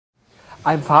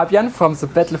I'm Fabian from the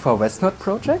Battle for Westnod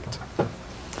project.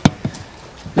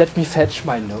 Let me fetch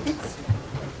my notes.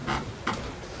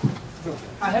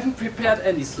 I haven't prepared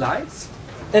any slides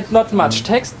and not much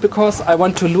text because I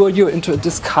want to lure you into a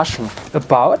discussion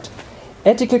about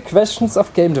ethical questions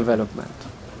of game development.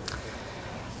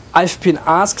 I've been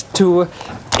asked to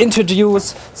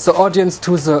introduce the audience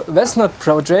to the Westnod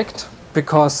project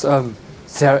because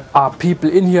there are people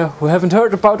in here who haven't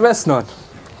heard about Westnod.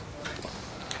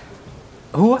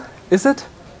 Who is it?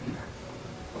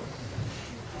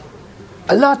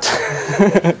 A lot!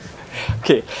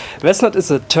 Okay, Westnod is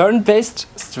a turn-based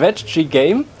strategy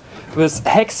game with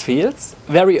hex fields,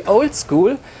 very old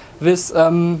school, with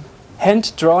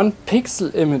hand-drawn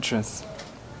pixel images.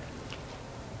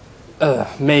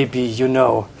 Maybe you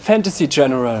know Fantasy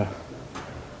General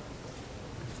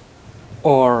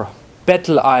or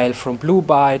Battle Isle from Blue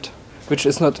Byte, which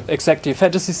is not exactly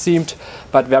fantasy themed,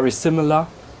 but very similar.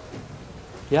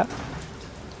 Yeah?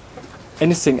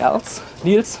 Anything else?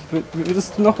 Nils,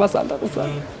 willst du noch was anderes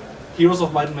sagen? Heroes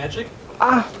of Might and Magic?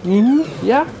 Ah,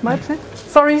 yeah, might be.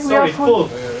 Sorry, we are full.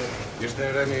 Is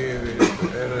there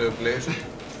any place?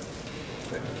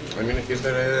 I mean, is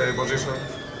there a position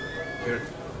here?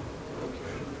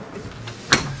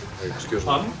 Excuse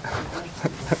me.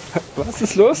 Was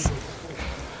ist los?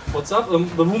 What's up?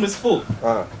 The room is full.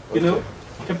 Ah, okay. You know,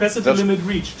 capacity limit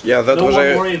reached. Yeah, that's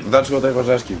what I was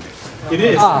asking. It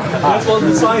is. That's what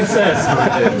the sign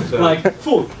says. Like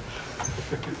full.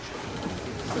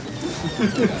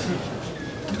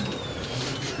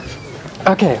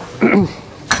 Okay.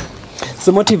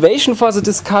 The motivation for the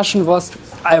discussion was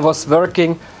I was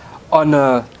working on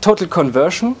a total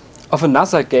conversion of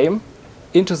another game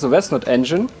into the Westnod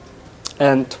engine,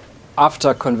 and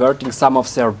after converting some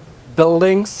of their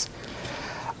buildings,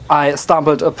 I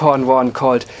stumbled upon one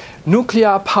called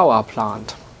Nuclear Power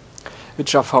Plant,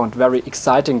 which I found very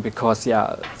exciting because,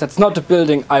 yeah, that's not a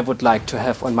building I would like to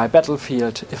have on my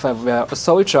battlefield. If I were a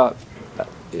soldier,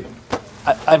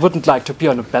 I wouldn't like to be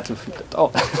on a battlefield at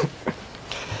all.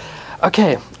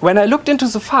 Okay, when I looked into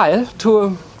the file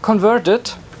to convert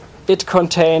it, it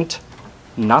contained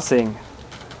nothing.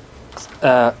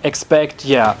 Expect,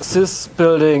 yeah, this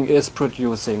building is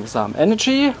producing some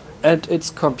energy and it's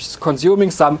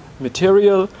consuming some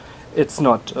material. It's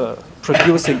not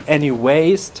producing any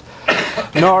waste,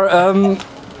 nor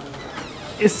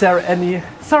is there any...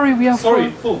 Sorry, we are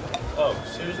full. Oh,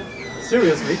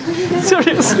 seriously?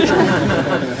 Seriously?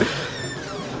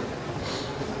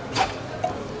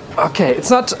 Okay, it's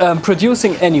not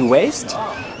producing any waste,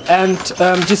 and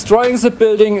destroying the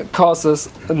building causes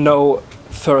no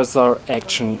further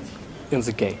action in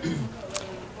the game.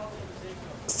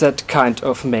 That kind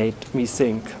of made me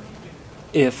think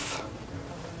if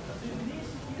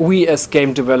we as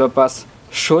game developers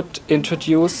should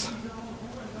introduce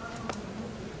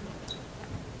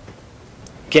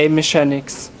game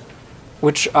mechanics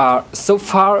which are so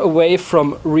far away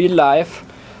from real life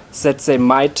that they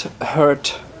might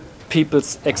hurt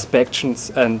people's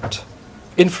expectations and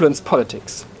influence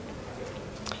politics.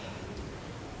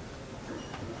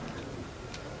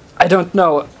 I don't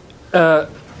know.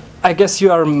 I guess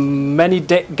you are many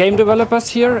game developers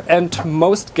here, and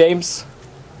most games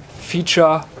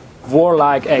feature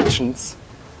warlike actions.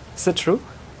 Is that true?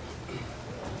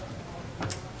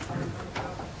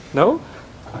 No?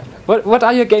 What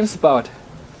are your games about?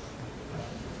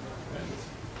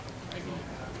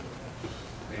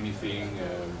 Anything,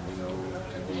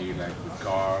 can be like with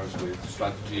cars, with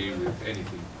strategy, with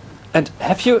anything. And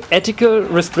have you ethical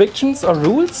restrictions or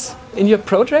rules in your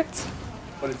projects?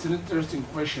 Well, it's an interesting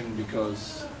question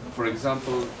because, for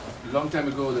example, a long time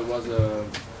ago there was a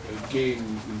game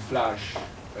in Flash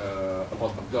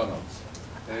about McDonald's,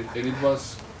 and it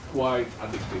was quite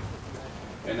addictive.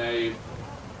 And I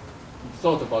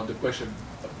thought about the question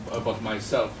about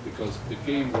myself because the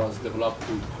game was developed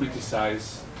to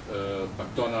criticize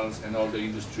McDonald's and all the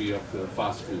industry of the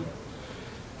fast food.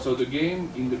 So the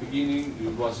game in the beginning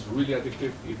it was really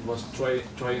addictive. It was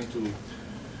trying to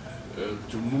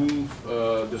move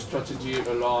the strategy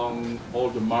along all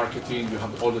the marketing. You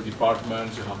have all the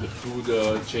departments, you have the food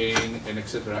chain, and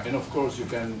etc. And of course you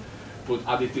can put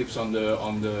additives on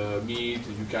the meat.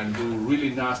 You can do really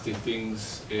nasty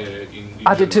things in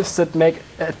additives that make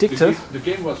addictive. The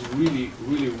game was really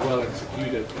well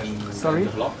executed and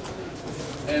developed.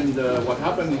 And what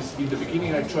happened is in the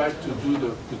beginning I tried to do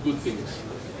the good things.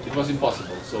 It was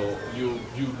impossible. So you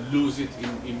lose it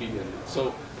immediately.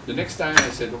 So the next time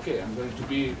I said, okay, I'm going to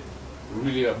be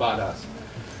really a badass.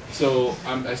 So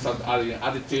I started adding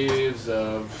additives,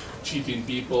 cheating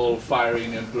people,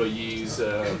 firing employees,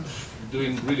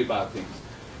 doing really bad things.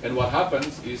 And what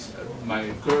happens is my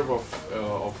curve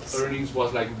of earnings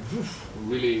was like woof,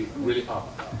 really up.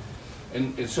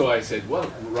 And so I said,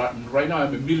 well, right now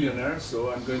I'm a millionaire,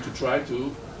 so I'm going to try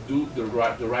to do the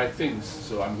right things.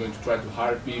 So I'm going to try to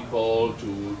hire people, to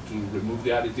remove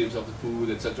the additives of the food,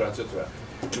 etc., etc.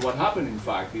 And what happened, in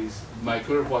fact, is my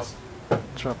curve was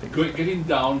getting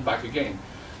down back again.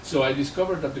 So I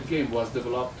discovered that the game was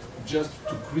developed just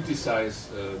to criticize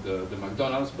the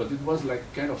McDonald's, but it was like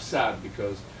kind of sad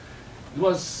because it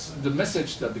was the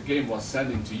message that the game was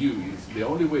sending to you is the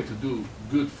only way to do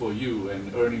good for you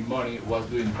and earning money was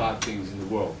doing bad things in the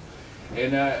world.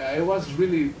 And I was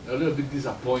really a little bit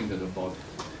disappointed about,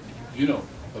 you know,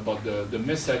 about the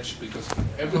message, because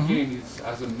every game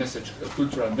has a message, a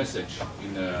cultural message.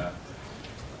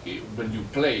 When you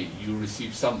play, you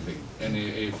receive something, and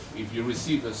if you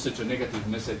receive such a negative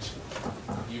message,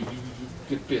 you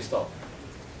get pissed off.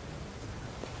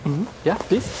 Yeah,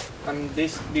 please. And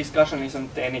this discussion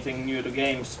isn't anything new to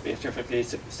games specifically,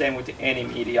 it's the same with any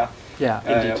media. Yeah,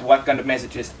 indeed. What kind of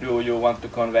messages do you want to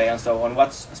convey and so on.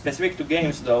 What's specific to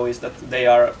games though is that they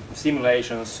are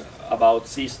simulations about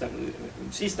system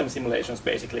simulations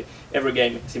basically. Every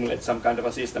game simulates some kind of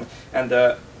a system, and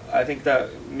I think the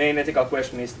main ethical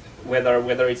question is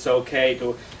whether it's okay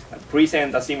to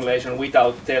present a simulation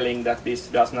without telling that this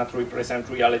does not represent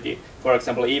reality. For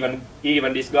example, even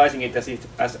disguising it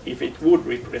as if it would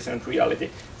represent reality.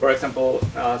 For example,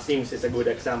 Sims is a good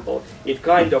example. It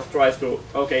kind of tries to,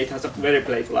 okay, it has a very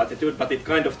playful attitude, but it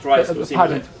kind of tries to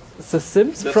simulate. The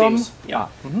Sims the from? Sims, yeah,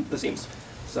 the Sims.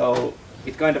 So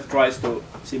it kind of tries to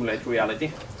simulate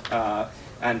reality,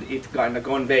 and it kind of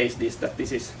conveys that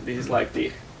this is like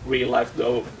the real life,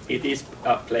 though it is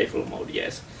a playful mode,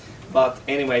 yes. But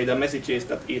anyway, the messages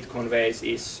that it conveys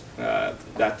is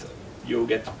that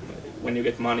when you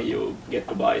get money, you get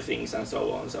to buy things and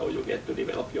so on. So you get to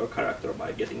develop your character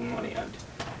by getting money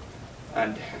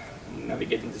and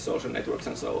navigating the social networks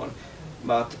and so on.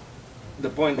 But the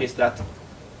point is that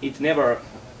it never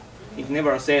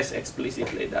says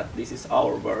explicitly that this is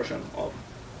our version of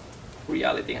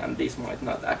reality, and this might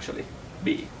not actually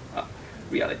be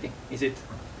reality. Is it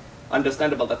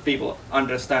understandable that people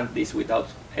understand this without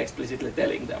explicitly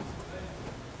telling them?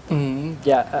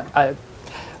 Yeah,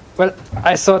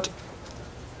 I thought,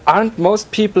 aren't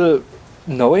most people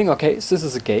knowing, okay, this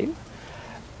is a game?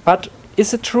 But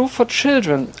is it true for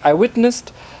children? I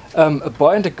witnessed a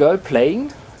boy and a girl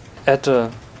playing at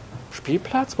a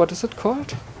Spielplatz, what is it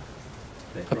called?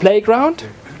 A playground?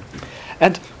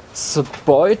 And the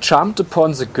boy jumped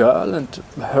upon the girl and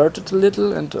hurt it a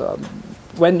little, and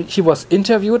when he was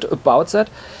interviewed about that,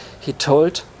 he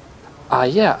told,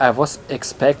 yeah, I was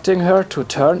expecting her to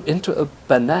turn into a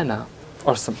banana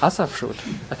or some other fruit.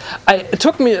 It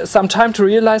took me some time to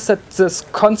realize that this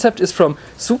concept is from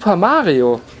Super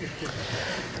Mario,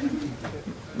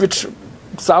 which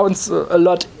sounds a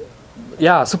lot,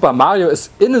 yeah, Super Mario is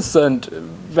innocent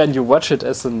when you watch it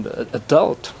as an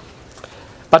adult.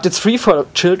 But it's free for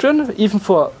children, even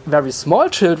for very small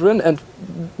children, and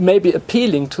maybe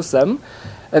appealing to them.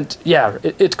 And yeah,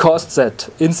 it caused that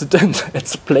incident at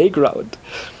the playground.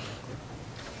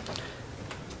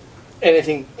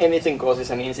 Anything causes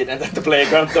an incident at the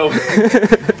playground, though.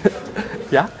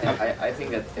 Yeah. I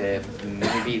think that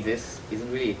maybe this isn't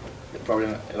really the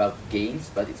problem about games,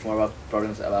 but it's more about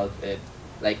problems about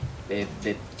like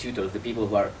the tutors, the people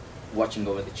who are watching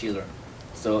over the children.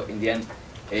 So in the end,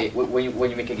 when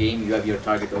you make a game, you have your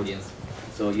target audience.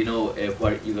 So you know who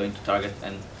are you going to target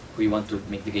and who you want to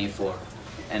make the game for.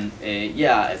 And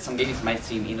yeah, some games might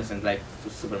seem innocent, like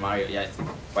Super Mario. Yeah, it's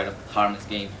quite a harmless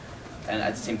game. And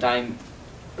at the same time,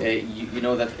 you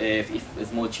know that if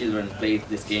small children play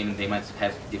this game, they might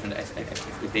have different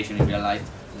expectations in real life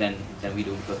than we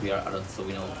do, because we are adults, so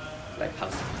we know like how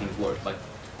things work. But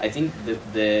I think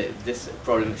this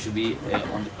problem should be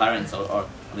on the parents or on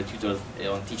the tutors,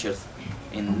 on teachers,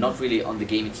 and not really on the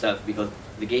game itself, because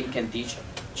the game can teach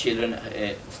children,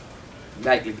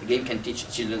 the game can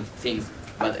teach children things,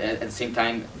 but at the same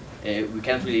time, we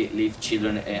can't really leave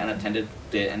children unattended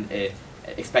and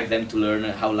expect them to learn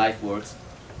how life works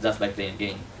just by playing a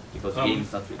game, because the game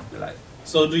is not really life.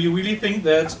 So do you really think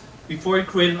that before you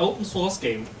create an open source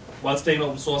game, while staying in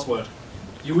open source world,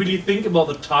 you really think about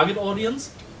the target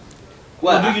audience?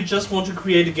 Well, or do you just want to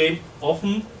create a game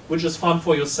often which is fun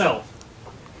for yourself?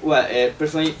 Well,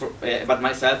 personally, about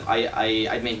myself,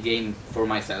 I make a game for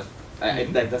myself.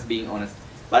 That's being honest.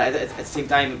 But at the same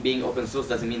time, being open source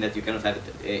doesn't mean that you cannot have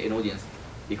an audience,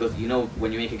 because you know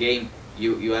when you make a game,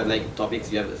 you have like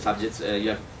topics, you have subjects, you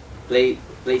have play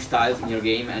styles in your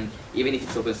game, and even if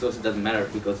it's open source, it doesn't matter,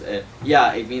 because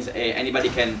yeah, it means anybody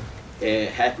can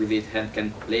hack with it, and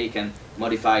can play, can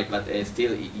modify it, but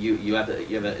still you have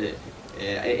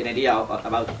an idea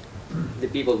about the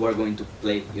people who are going to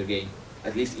play your game.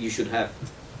 At least you should have,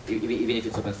 even if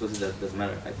it's open source, that doesn't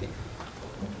matter, I think.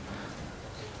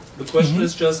 The question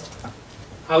is just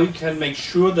how you can make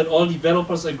sure that all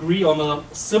developers agree on a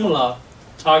similar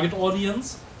target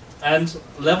audience and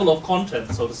level of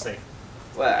content, so to say.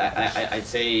 Well, I'd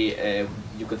say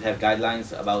you could have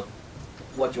guidelines about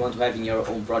what you want to have in your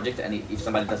own project, and if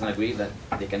somebody doesn't agree, then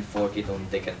they can fork it, or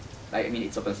they can. I mean,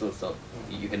 it's open source, so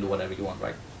you can do whatever you want,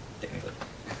 right? Technically.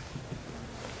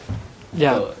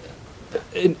 Yeah. So,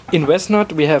 in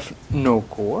Westnode we have no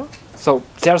gore, so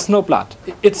there's no blood.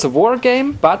 It's a war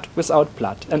game, but without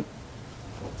blood, and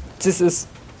this is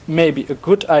maybe a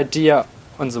good idea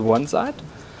on the one side,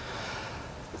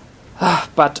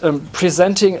 but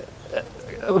presenting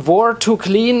war too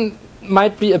clean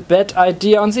might be a bad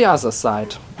idea on the other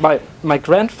side. My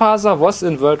grandfather was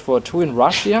in World War II in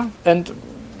Russia, and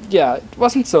yeah, it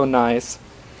wasn't so nice.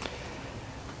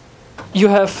 You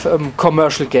have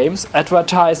commercial games,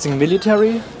 advertising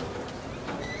military.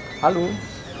 Hallo.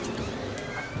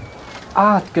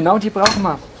 Ah, genau die brauchen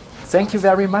wir. Thank you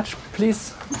very much,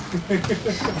 please.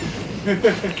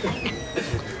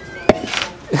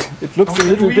 It looks a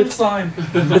little bit.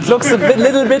 It looks a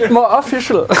little bit more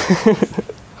official.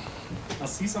 I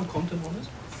see some content on it.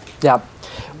 Yeah,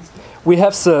 we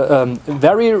have the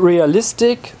very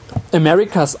realistic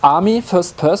America's Army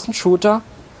first-person shooter,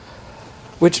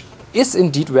 which is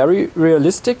indeed very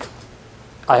realistic.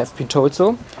 I have been told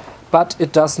so, but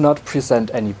it does not present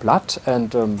any blood,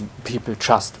 and people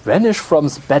just vanish from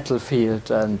the battlefield.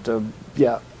 And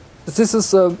yeah, this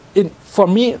is for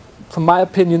me. From my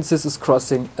opinion, this is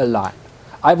crossing a line.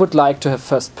 I would like to have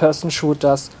first-person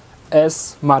shooters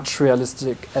as much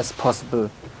realistic as possible,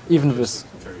 even with.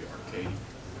 Very arcade.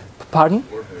 Pardon?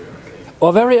 Or very arcade.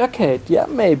 Or very arcade, yeah,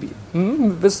 maybe.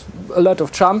 With a lot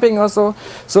of jumping or so.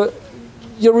 So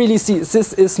you really see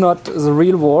this is not the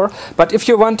real war. But if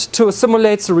you want to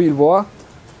simulate the real war,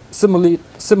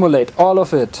 simulate all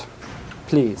of it,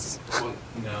 please. Well,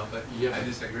 no, but I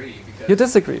disagree. Because You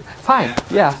disagree? Fine,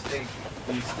 yeah. I just think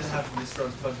you still have this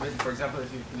responsibility. For example,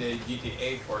 if you play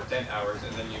GTA for 10 hours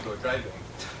and then you go driving,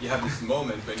 you have this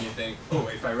moment when you think, oh,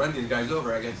 if I run these guys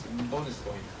over, I get some bonus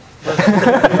points. You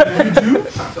do?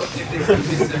 So if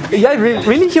it's a Yeah,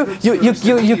 really,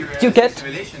 you get.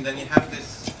 simulation, then you have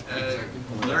this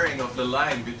blurring of the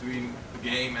line between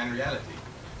game and reality.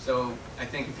 So I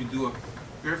think if you do a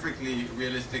perfectly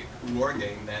realistic war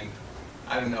game, then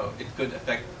I don't know, it could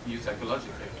affect you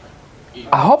psychologically.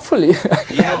 Hopefully.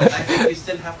 Yeah, but I think you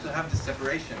still have to have this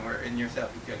separation where in yourself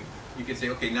you can say,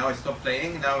 okay, now I stop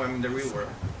playing, now I'm in the real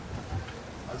world.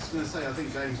 I was going to say, I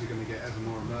think games are going to get ever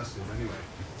more immersive anyway.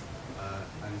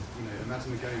 And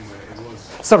imagine a game where it was.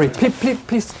 Sorry,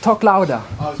 please talk louder.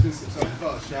 I was going to say, sorry, I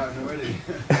was shouting already.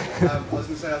 I was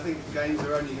going to say, I think games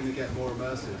are only going to get more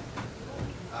immersive.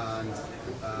 And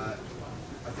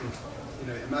I think,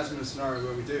 imagine a scenario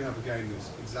where we do have a game that's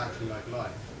exactly like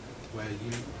life, where if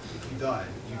you die,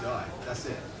 you die. That's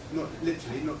it. Not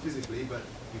literally, not physically, but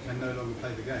you can no longer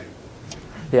play the game.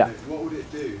 Yeah. What would it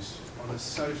do on a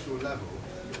social level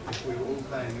if we were all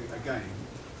playing a game,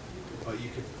 but you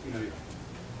could,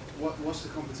 what's the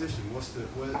competition?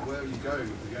 Where are you going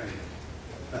with the game?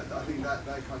 I think that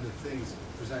kind of things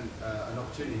present an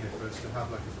opportunity here for us to have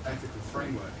like an ethical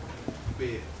framework,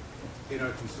 be it in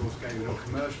open source gaming or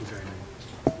commercial gaming,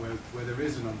 where there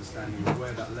is an understanding of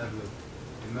where that level of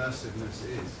immersiveness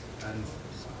is and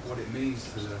what it means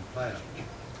to the player.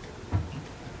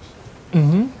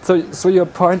 So your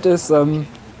point is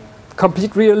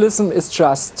complete realism is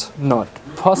just not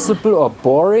possible or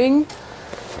boring.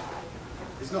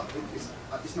 It's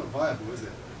not viable, is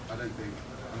it? I don't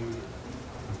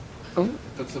think.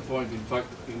 That's the point. In fact,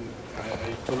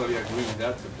 I totally agree with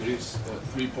that. But there is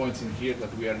 3 points in here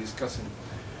that we are discussing.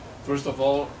 First of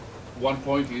all, one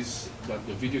point is that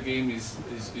the video game is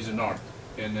an art,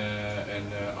 and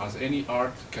as any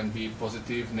art can be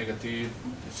positive, negative,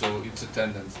 so it's a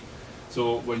tendency.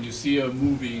 So when you see a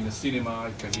movie in a cinema,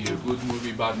 it can be a good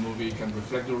movie, bad movie, it can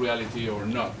reflect the reality or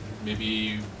not. Maybe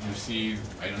you see,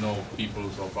 I don't know,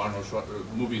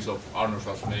 movies of Arnold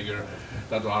Schwarzenegger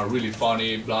that are really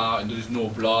funny, blah, and there is no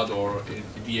blood, or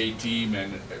the A-Team,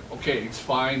 and okay, it's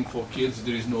fine for kids,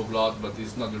 there is no blood, but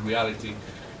it's not the reality.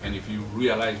 And if you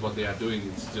realize what they are doing,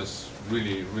 it's just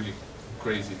really, really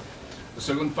crazy. The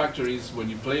second factor is when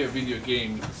you play a video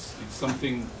game, it's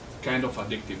something kind of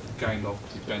addictive, kind of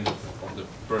depends on the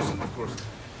person, of course.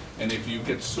 And if you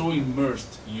get so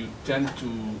immersed, you tend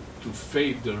to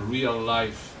fade the real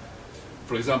life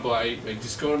for example, I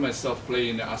discovered myself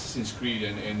playing Assassin's Creed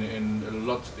and a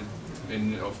lot,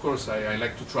 and of course I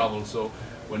like to travel, so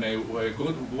when I go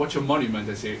to watch a monument,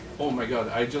 I say, oh my god,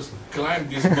 I just climbed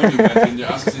this monument in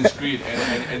the Assassin's Creed,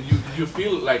 and you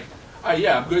feel like, ah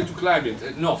yeah, I'm going to climb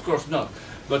it. No, of course not.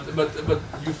 But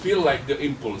you feel like the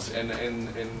impulse, and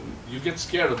you get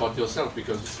scared about yourself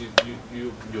because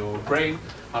your brain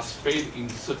has faded in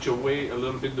such a way a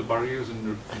little bit the barriers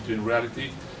between reality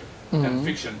and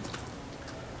fiction.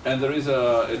 And there is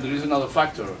another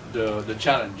factor, the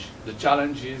challenge. The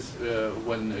challenge is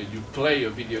when you play a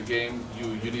video game,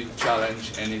 you need a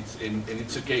challenge, and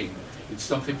it's a game. It's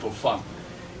something for fun.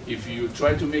 If you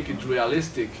try to make it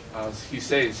realistic, as he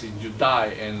says, you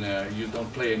die and you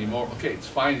don't play anymore. Okay, it's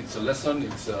fine. It's a lesson.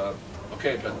 It's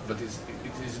okay, but it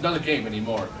is not a game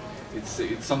anymore. It's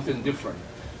something different.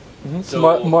 It's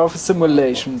So more of a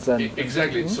simulation then.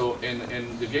 Exactly. So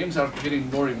and the games are getting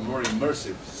more and more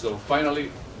immersive. So finally,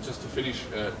 just to finish,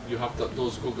 you have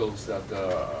those goggles that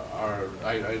are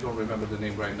I don't remember the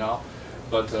name right now.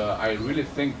 But I really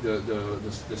think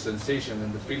the sensation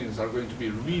and the feelings are going to be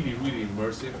really, really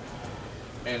immersive.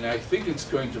 And I think it's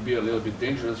going to be a little bit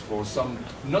dangerous for some,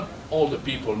 not all the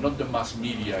people, not the mass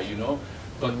media, you know,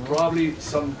 but probably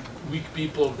some weak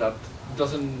people that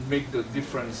doesn't make the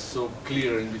difference so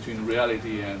clear in between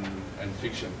reality and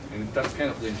fiction. And that's kind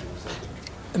of dangerous, I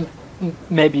think.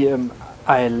 Maybe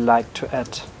I like to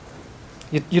add,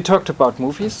 you talked about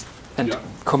movies and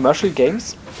commercial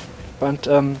games, but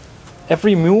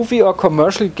every movie or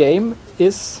commercial game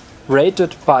is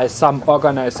rated by some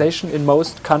organization in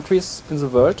most countries in the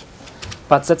world,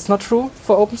 but that's not true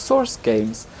for open source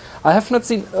games. I have not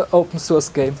seen an open source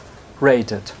game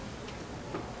rated.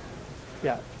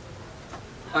 Yeah.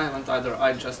 I haven't either.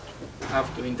 I just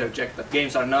have to interject that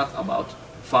games are not about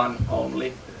fun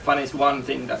only. Fun is one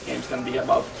thing that games can be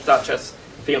about, such as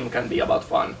film can be about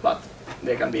fun, but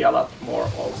there can be a lot more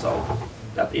also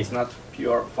that is not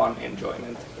pure fun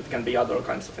enjoyment. It can be other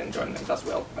kinds of enjoyment as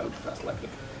well. I would just like to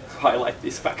highlight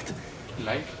this fact.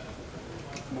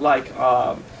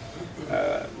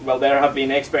 Well, there have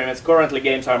been experiments. Currently,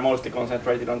 games are mostly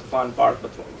concentrated on the fun part,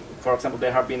 but for example,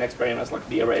 there have been experiments like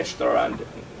Dear Esther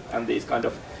and these kind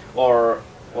of, or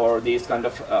these kind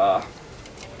of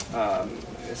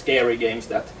scary games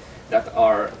that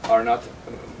are not.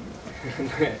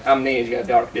 Amnesia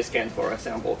Dark Descent, for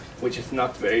example, which is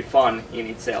not very fun in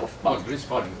itself. But it is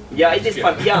fun. Yeah, it is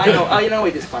fun. Yeah, I know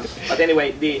it is fun. But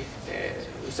anyway,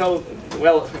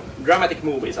 dramatic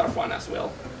movies are fun as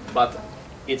well, but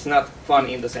it's not fun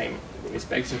in the same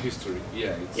respect. It's a history.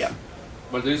 Yeah. Yeah.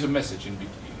 But there is a message in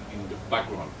the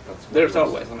background. There's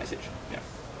always a message. Yeah.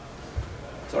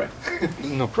 Sorry.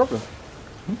 No problem.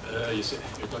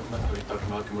 You're talking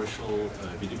about commercial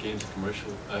video games,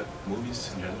 commercial movies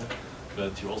in general,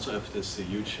 but you also have this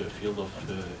huge field of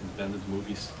independent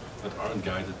movies that aren't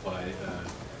guided by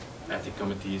ethic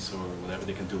committees or whatever.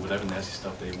 They can do whatever nasty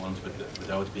stuff they want, but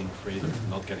without being afraid of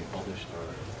not getting published.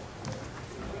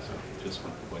 So just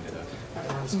want to point it out.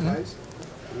 Guys,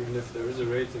 even if there is a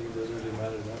rating, it doesn't really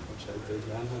matter that much. I take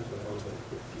Landhunt, but I was very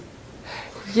quickly.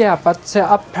 Yeah, but there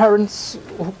are parents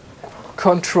who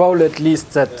control at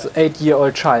least that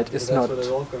 8-year-old child is not. That's what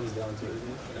it all comes down to, isn't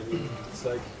it? I mean, it's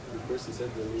like the person said,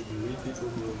 there will be real people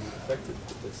who will be affected,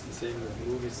 but that's the same with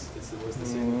movies, it was the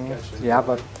same with Catch. Yeah,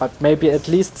 but maybe at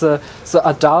least the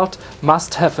adult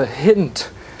must have a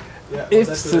hint. Yeah, well,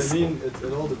 that's what I mean,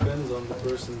 it all depends on the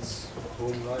person's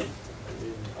home life. I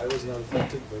mean, I was not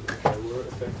affected, but if I were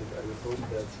affected, I would hope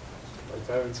that my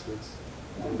parents would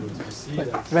be able to see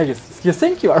that. Well, you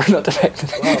think you are not affected?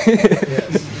 Well,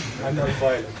 yes. I'm not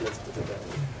violent, let's put it that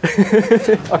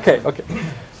way. Okay.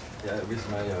 Yeah, with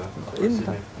my in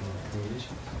English,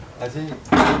 I think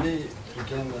maybe we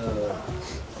can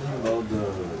think about the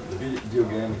video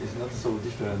game is not so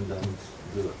different than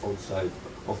the outside,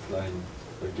 offline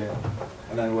game.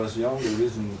 When I was young, there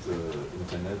isn't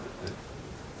internet,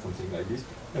 something like this.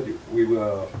 But we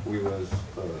was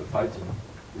fighting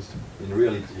in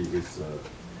reality with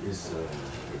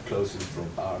clothes from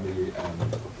army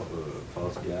and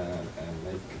FOSDEM and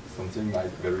make something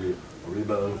like very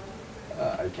horrible.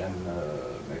 I can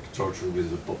make torture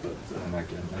with a puppet, and I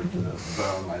can make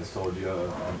burn my soldier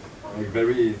and make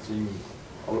very thing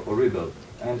horrible.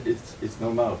 And it's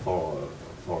normal for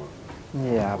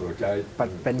a guy. But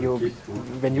when you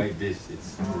make this,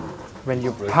 it's when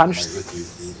you punch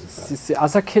the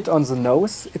other kid on the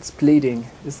nose, it's bleeding,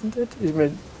 isn't it?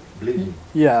 Bleeding.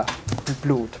 Yeah,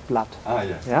 blood. Ah,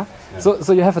 yeah. Yeah.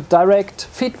 So you have a direct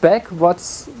feedback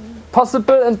what's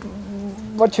possible and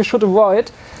what you should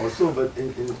avoid. Also, but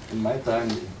in my time,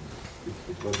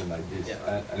 it wasn't like this.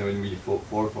 Yeah. And when we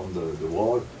fall from the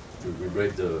wall, we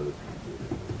break the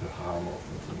arm or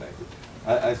something like that.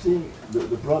 I think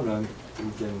the problem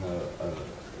we can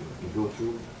go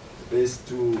through is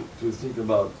to think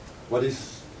about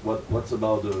what's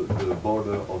about the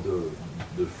border of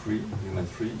the free, human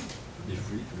free, to be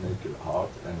free to make art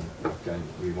and what kind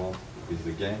we want with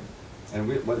the game, and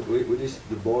what is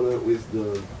the border with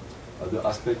the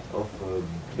aspect of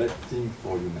bad thing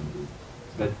for human being,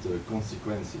 bad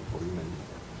consequences for human being.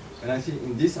 And I think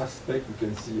in this aspect you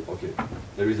can see, okay,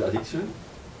 there is addiction.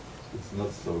 It's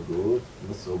not so good,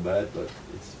 not so bad, but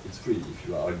it's free if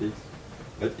you are addicted.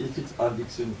 But if it's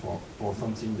addiction for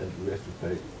something that we have to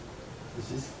pay,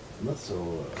 this is not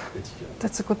so ethical.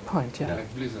 That's a good point, yeah.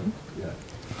 Like Blizzard. Yeah.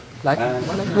 Like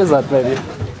Blizzard, maybe.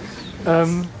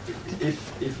 If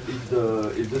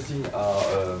the thing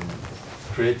are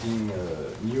creating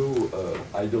new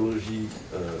ideology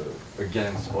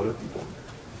against other people,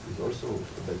 this is also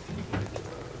a bad thing. Like,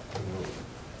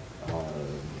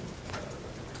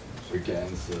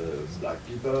 against black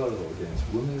people or against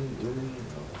women or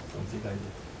something like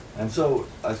that. And so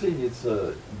I think it's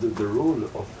the role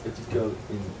of ethical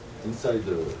inside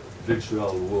the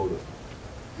virtual world,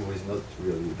 who is not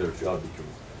really virtual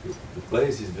because the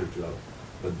place is virtual,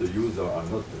 but the users are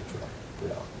not virtual.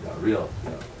 They are real.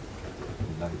 They are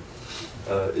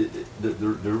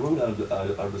the rules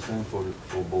are the same for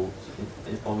both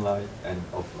in online and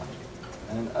offline.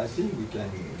 And I think we can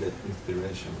get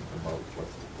inspiration about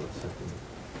what's happening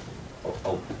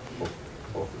offline,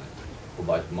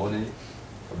 about money,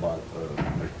 about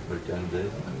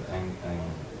merchandising, and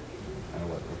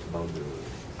what about the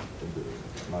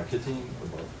marketing,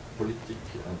 about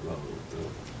politics, and about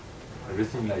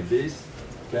everything like this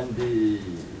can be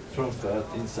transferred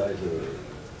inside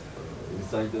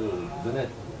the net.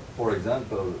 For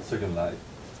example, Second Life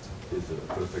is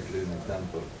perfectly an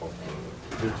example of a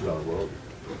virtual world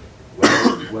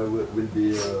where will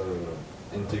be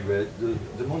integrate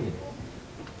the money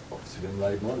of Second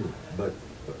Life money, but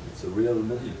it's a real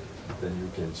money. Then you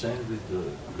can change with the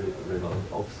real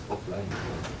offline.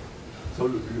 So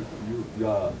you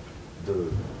are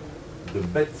the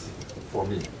bet for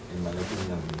me, in my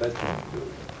opinion, bet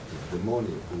the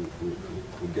money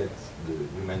who gets the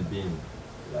human being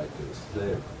like a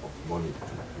slave of money,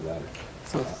 like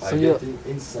so you're getting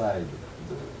inside.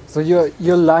 So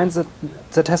your lines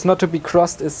that has not to be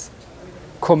crossed is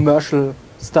commercial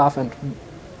stuff and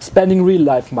spending real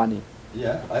life money.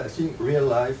 Yeah, I think real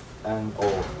life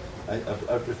or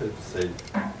I prefer to say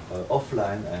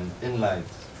offline and inline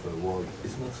world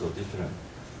is not so different,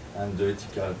 and the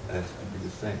ethical has to be the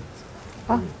same.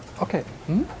 Ah, okay.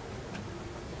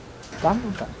 Done.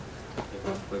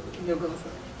 You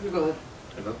go ahead.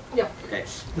 Yeah. Okay.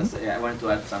 I wanted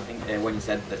to add something. When you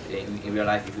said that in real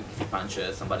life, if you punch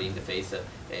somebody in the face, it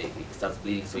starts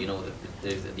bleeding, so you know that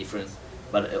there is a difference.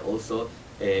 But also,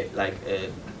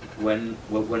 when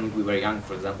we were young,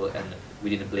 for example, and we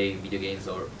didn't play video games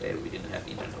or we didn't have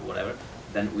internet or whatever,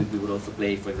 then we would also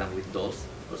play, for example, with dolls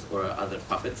or other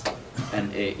puppets.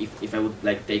 And if I would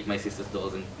like take my sister's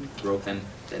dolls and broke them,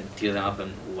 then tear them up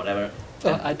and whatever.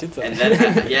 I did that. And then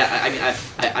I mean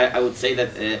I would say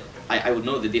that I would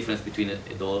know the difference between a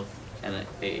doll and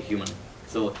a human.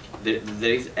 So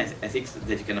there is ethics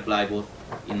that you can apply both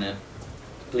in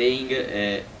playing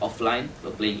offline,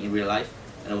 so playing in real life,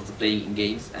 and also playing in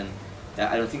games. And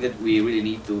I don't think that we really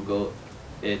need to go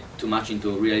too much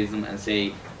into realism and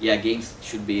say, yeah, games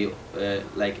should be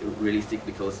like realistic,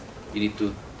 because you need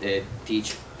to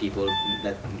teach people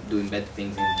that doing bad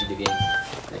things in video games,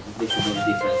 like they should know the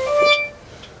difference.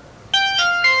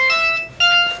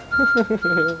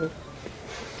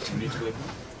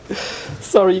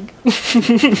 Sorry.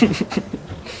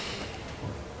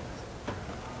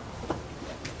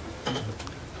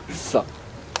 So.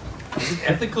 Is it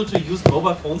ethical to use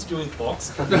mobile phones during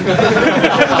talks?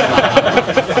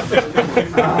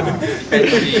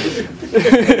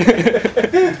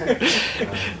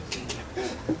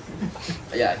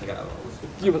 Yeah, I think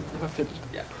you will finished.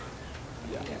 Yeah.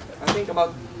 I think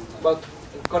about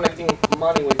connecting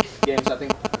money with games. I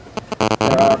think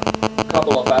there are a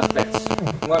couple of aspects.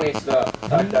 One is the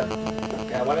fact that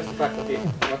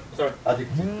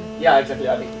Addictive. Yeah, exactly,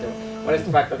 addictive. One is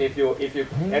the fact that if you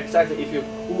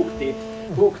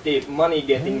hook the money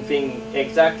getting thing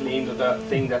exactly into the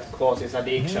thing that causes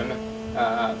addiction.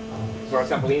 For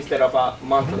example, instead of a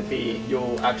monthly fee,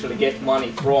 you actually get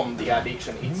money from the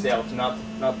addiction itself, not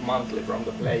monthly from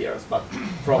the players, but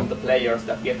from the players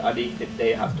that get addicted.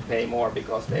 They have to pay more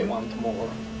because they want more,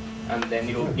 and then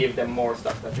you give them more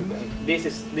stuff that you can. This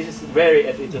is very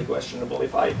ethically questionable.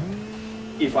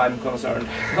 if I'm concerned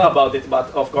about it.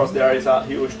 But of course, there is a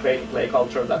huge play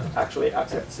culture that actually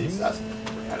accepts this as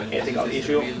an ethical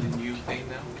issue. Is this the new thing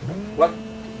now? What?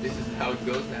 This is how it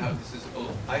goes now. This is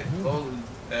all.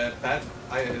 Bad.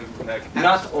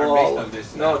 Not are all. based on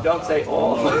this. No, don't say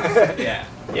all. Yeah.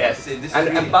 Yes. See, this And-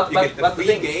 is really, but- you but- get the but the free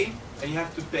thing- game, and you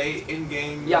have to pay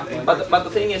in-game. Yeah, but the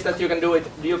thing is that you can do it.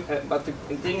 But the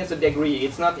thing is a degree.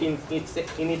 It's not in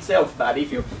itself bad.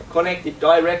 If you connect it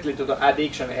directly to the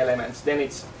addiction elements, then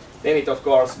it of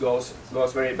course goes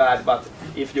very bad. But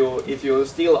if you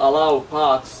still allow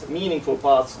meaningful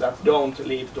paths that don't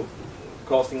lead to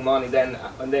costing money,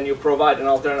 then you provide an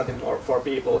alternative for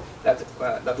people that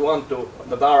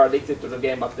are addicted to the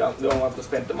game but don't want to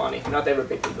spend the money. Not every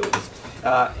people do this.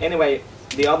 Anyway,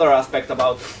 the other aspect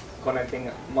about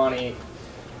connecting money,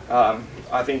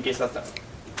 I think, is that,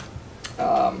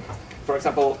 for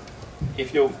example,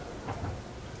 if you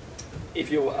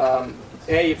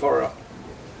pay for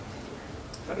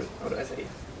how do I say it?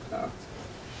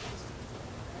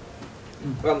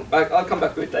 Well, I'll come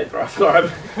back to it later after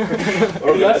I've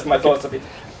organized my thoughts a bit.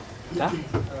 Yeah?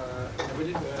 I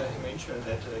believe he mentioned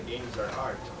that games are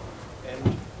art,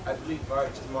 and I believe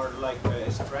art is more like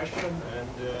expression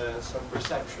and some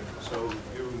perception. So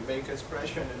you make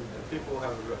expression and people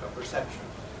have a perception.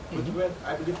 But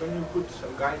I believe when you put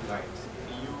some guidelines,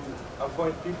 you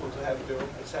avoid people to have their own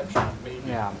perception. Maybe.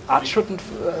 Yeah, art shouldn't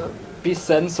be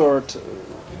censored.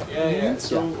 Yeah.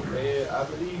 So I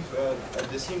believe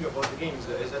the thing about the games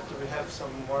is that we have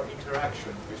some more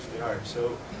interaction with the art.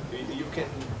 So you can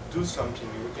do something.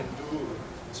 You can do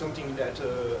something in that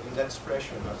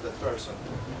expression of that person.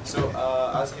 So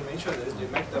as he mentioned, the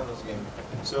McDonald's game.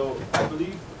 So I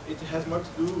believe it has more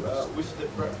to do with the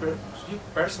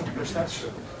person's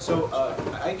perception. So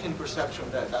I can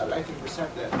perceive that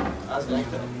as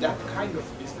that kind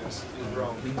of business is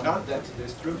wrong. Not that the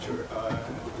structure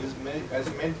is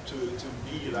meant to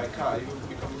be like you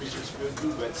become rich and do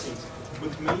bad things.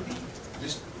 But maybe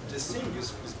this thing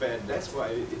is bad. That's why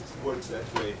it works that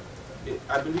way.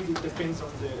 I believe it depends on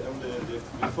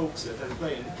the folks that are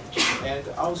playing, and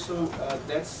also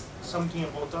that's something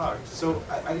about art. So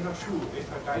I'm not sure if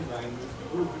a guideline would be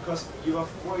good, because you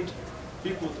avoid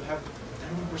people to have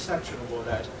their own perception about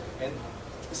that, and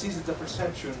since it's a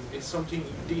perception, it's something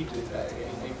you did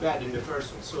bad in the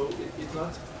person. So it's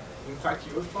not, in fact,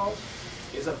 your fault.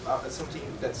 It's something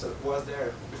that was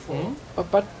there before.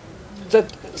 But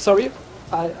sorry,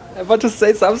 I want to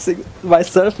say something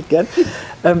myself again.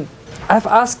 I've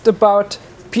asked about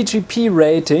PGP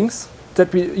ratings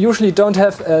that we usually don't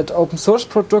have at open source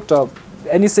product or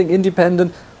anything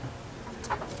independent.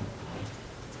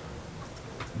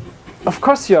 Of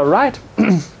course, you're right.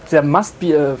 There must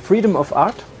be a freedom of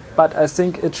art, but I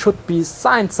think it should be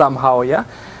signed somehow. Yeah,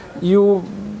 you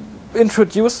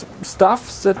introduce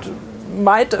stuff that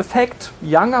might affect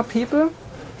younger people,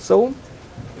 so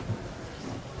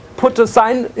put a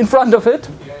sign in front of it.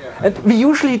 And we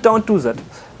usually don't do that.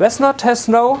 Westnot has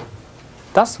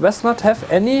does Westnot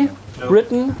have any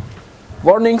written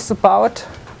warnings about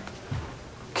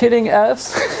killing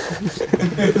elves?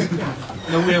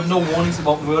 No, we have no warnings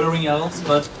about murdering elves,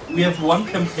 but we have one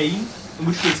campaign in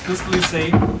which we explicitly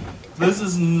say this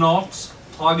is not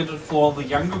targeted for the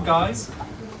younger guys,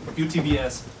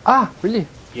 UTBS. Ah, really?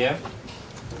 Yeah.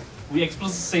 We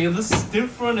explicitly say this is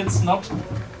different, it's not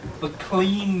the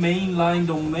clean mainline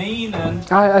domain,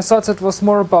 and I thought it was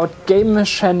more about game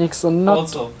mechanics and not...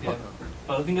 also, yeah.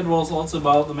 But I think it was also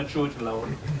about the maturity level.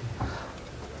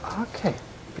 Okay,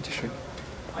 bitteschön.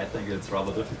 I think it's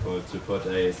rather difficult to put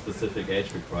a specific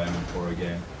age requirement for a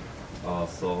game.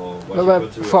 So what you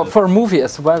could do for a movie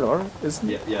as well, or isn't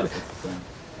it? Yes, it's the same.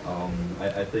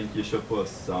 I think you should put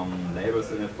some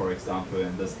labels in it. For example,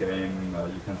 in this game,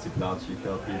 you can see blood, you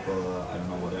kill people, I don't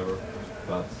know, whatever.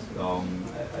 But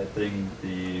I think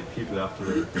the people have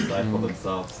to decide for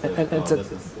themselves if this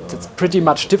is... it's pretty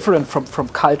much different from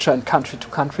culture and country to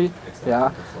country. Exactly,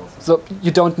 yeah. So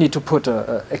you don't need to put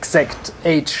a exact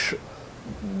age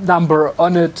number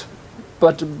on it,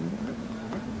 but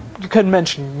you can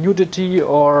mention nudity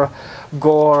or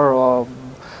gore or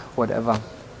whatever.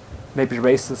 Maybe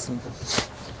racism.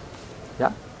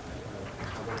 Yeah?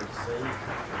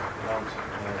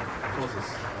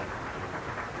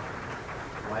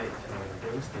 Why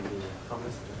games can be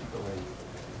harmless to people, and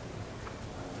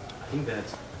I think that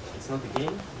it's not the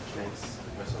game which makes a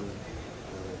person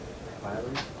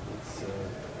violent, it's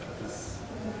his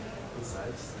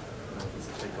insights, his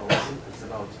psychology. It's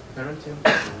about parenting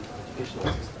and educational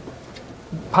system.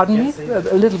 Pardon me?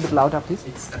 A little bit louder, please.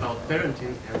 It's about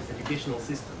parenting and educational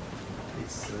system.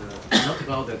 it's not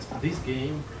about that. This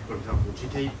game, for example,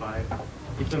 GTA 5,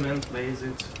 if a man plays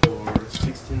it for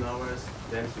 16 hours,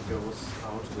 then he goes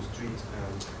out to the street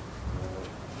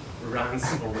and runs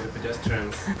over the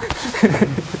pedestrians.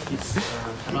 It's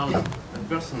about the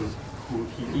person who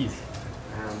he is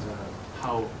and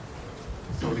how.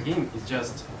 So the game is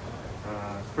just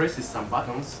presses some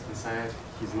buttons inside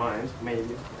his mind,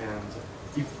 maybe, and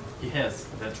if he has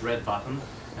that red button,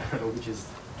 which is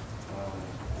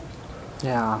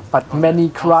yeah, but many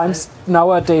crimes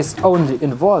nowadays only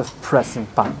involve pressing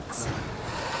buttons.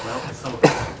 Well, so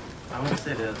I want to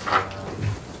say that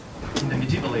in the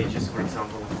medieval ages, for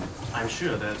example, I'm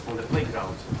sure that on the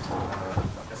playground,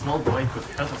 a small boy could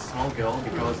hurt a small girl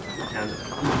because, and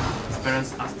his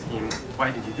parents asked him, "Why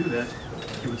did you do that?"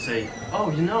 He would say, "Oh,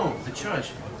 you know, the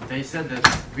church. They said that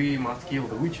we must kill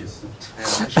the witches,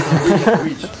 and she was really a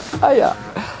witch." Oh yeah.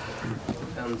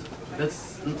 And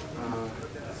that's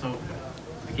so.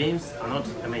 The games are not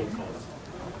the main cause.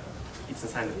 It's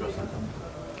inside the person.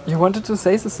 You wanted to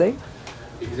say the same?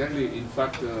 Exactly. In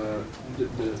fact, the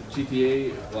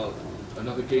GTA, well,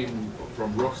 another game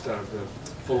from Rockstar that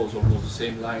follows almost the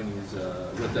same line is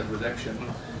Red Dead Redemption.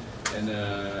 And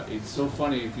it's so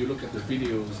funny if you look at the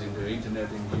videos in the internet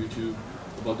and YouTube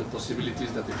about the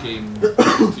possibilities that the game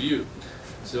gives to you.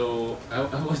 So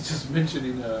I was just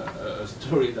mentioning a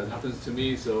story that happens to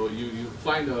me. So you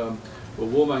find a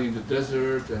woman in the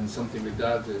desert and something like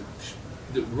that.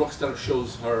 The Rockstar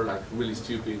shows her like really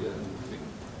stupid and thing.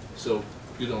 So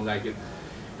you don't like it.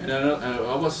 And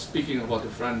I was speaking about a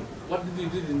friend. What did you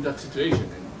do in that situation?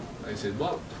 And I said,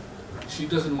 well, she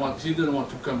didn't want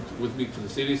to come with me to the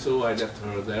city, so I left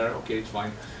her there. Okay, it's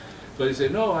fine. But he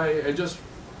said, no, I just.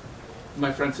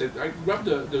 My friend said, I grabbed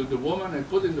the woman, I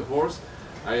put in the horse.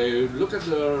 I look at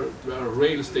the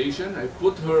rail station. I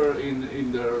put her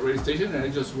in the rail station, and I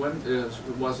just went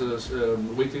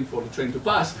waiting for the train to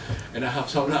pass, and I have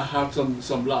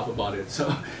some laugh about it.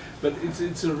 So, but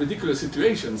it's a ridiculous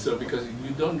situation. So because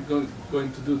you don't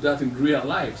going to do that in real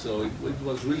life. So it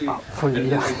was really. And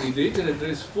in the internet there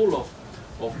is full of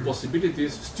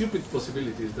possibilities, stupid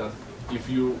possibilities that if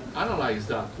you analyze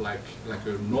that like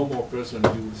a normal person,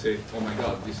 you would say, oh my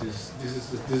God, this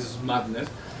is madness.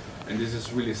 And this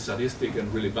is really sadistic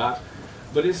and really bad,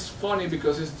 but it's funny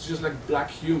because it's just like black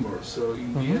humor. So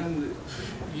in the end,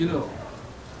 you know,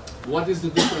 what is the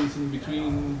difference in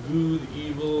between good,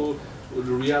 evil, or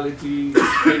the reality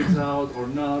fades out or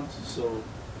not? So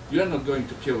you're not going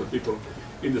to kill the people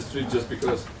in the street just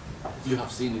because you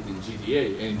have seen it in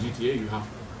GTA. And in GTA you have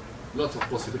lots of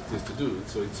possibilities to do it.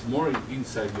 So it's more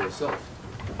inside yourself.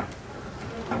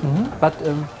 But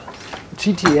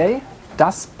GTA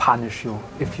does punish you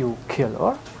if you kill,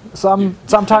 or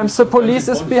sometimes the police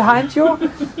is behind you.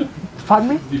 Pardon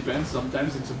me? Depends.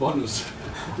 Sometimes it's a bonus.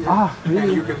 Ah, really?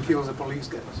 And you can kill the police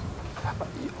guys.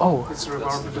 Oh, it's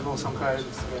remarkable. Some kind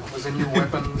with the new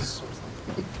weapons.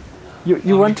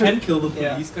 You want to can kill the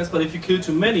police guys, but if you kill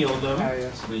too many of them,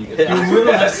 yes. you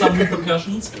will have some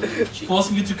repercussions,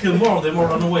 forcing you to kill more of them or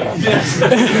run away.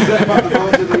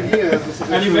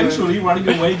 And eventually, running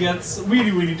away gets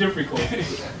really, really difficult.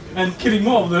 And killing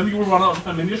more of them, you will run out of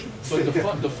ammunition. So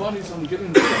the fun is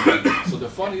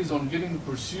on getting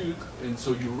pursued, and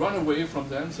so you run away from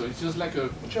them. So it's just like a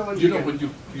challenge. You know, when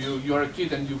you are a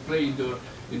kid and you play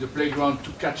in the playground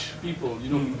to catch people, you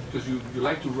know, because you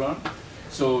like to run.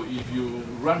 So if you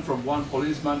run from one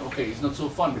policeman, okay, it's not so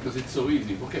fun because it's so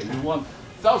easy. Okay, you want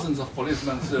thousands of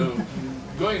policemen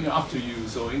going after you,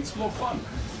 so it's more fun.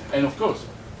 And of course,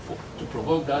 to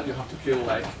provoke that, you have to kill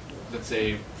like, let's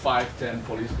say, 5-10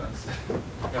 policemen.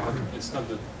 Yeah, but it's not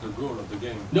the goal of the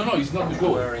game. No, it's not the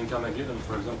goal. Where in Carmageddon,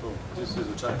 for example, this is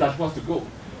a challenge. That was the goal.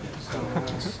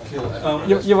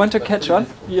 You want to catch on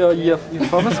your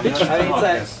former speech?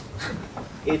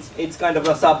 It's kind of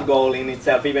a sub goal in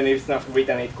itself, even if it's not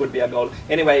written. It could be a goal.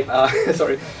 Anyway,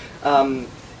 sorry.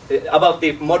 About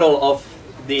the model of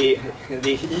the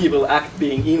evil act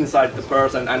being inside the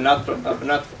person and not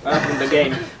in the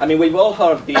game. I mean, we've all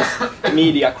heard these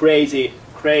media crazy.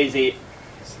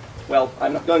 Well,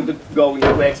 I'm not going to go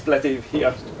into expletive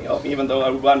here, you know, even though I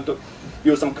want to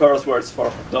use some curse words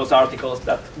for those articles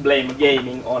that blame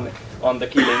gaming on the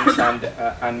killings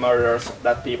and murders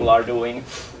that people are doing,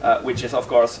 which is of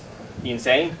course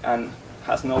insane and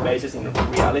has no basis in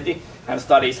reality. And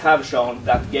studies have shown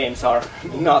that games are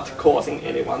not causing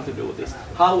anyone to do this.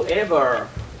 However,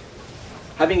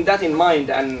 having that in mind,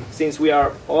 and since we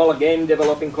are all a game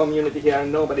developing community here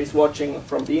and nobody's watching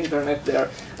from the internet there.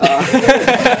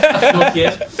 Not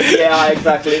yet. Yeah,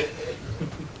 exactly.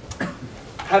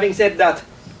 Having said that,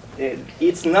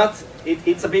 it's not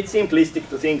it's a bit simplistic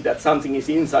to think that something is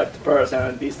inside the person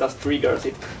and this just triggers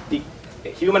it. The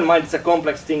human mind is a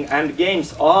complex thing, and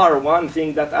games are one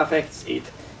thing that affects it,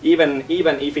 even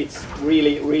if it's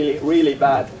really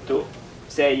bad to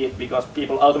say it, because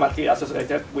people automatically associate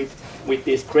it with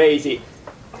these crazy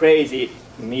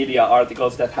media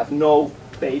articles that have no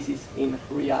basis in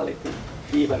reality,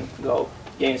 even though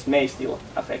games may still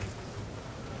affect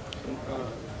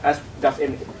as does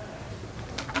anything.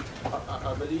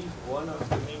 I believe one of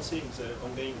the main things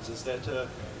on games is that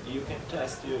you can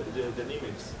test the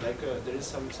limits. Like there is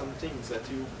some things that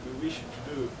you wish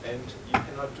to do and you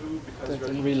cannot do because that's you're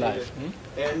in real limited.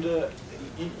 life. And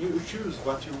you choose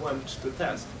what you want to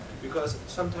test. Because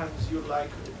sometimes you would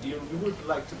like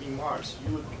to be Mars,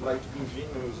 you would like to be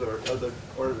Venus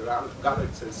or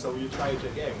galaxies, so you try it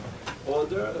again. Or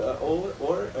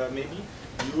maybe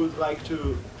you would like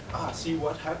to see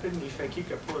what happens if I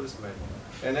kick a policeman.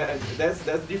 And that's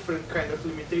different kind of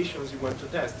limitations you want to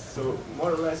test. So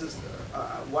more or less is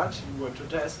what you want to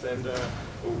test and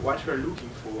what you're looking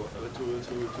for to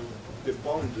the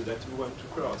bound that you want to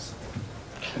cross.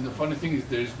 And the funny thing is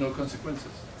there is no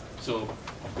consequences. So,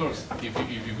 of course,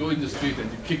 if you go in the street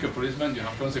and you kick a policeman, you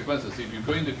have consequences. If you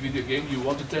go in the video game, you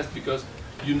want to test because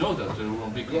you know that there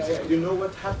won't be consequences. Yeah, you know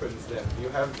what happens then. You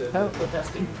have the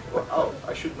testing. Oh,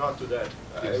 I should not do that.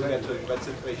 I will get in bad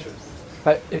situations.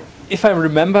 But if I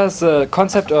remember the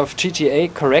concept of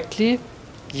GTA correctly,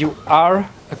 you are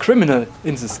a criminal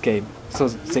in this game. So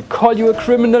they call you a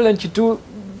criminal and you do...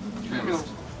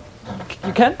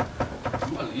 You can?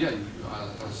 Well, yeah,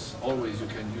 as always you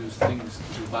can use things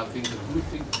to do bad things and good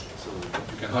things. So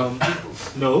you can have people.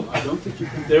 No, I don't think you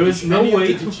can. There is no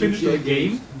way to finish a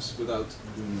game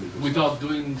without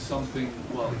doing something,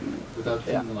 well, without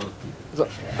killing a lot of people. So,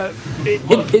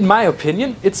 in my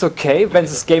opinion, it's okay when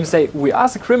this game say we are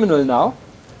the criminal now,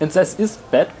 and this is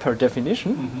bad per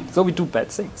definition, so we do bad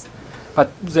things. But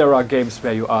there are games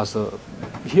where you are the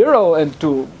hero and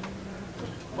do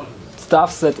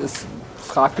stuff that is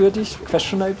fragwürdig,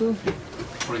 questionable.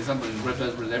 For example, in Red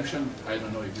Dead Redemption, I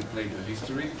don't know if you played the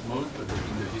history mode, but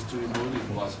in the history mode it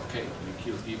was okay, you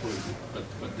kill people,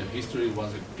 but the history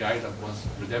was a guy that was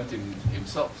redemptive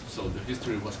himself, so the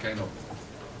history was kind of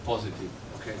positive,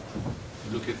 okay?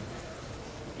 Look at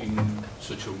in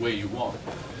such a way you want.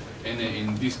 And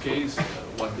in this case,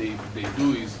 what they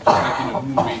do is, just like in a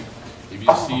movie, if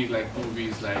you see like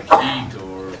movies like Heat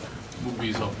or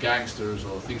movies of gangsters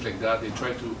or things like that, they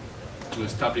try to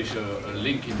establish a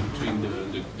link in between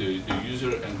the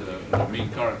user and the main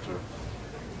character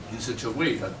in such a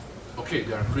way that, okay,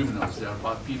 they are criminals, they are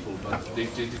bad people, but they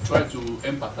try to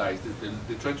empathize,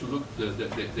 they try to look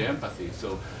the empathy.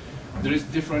 So there is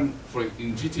different,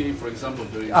 in GTA, for example,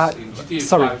 there is in GTA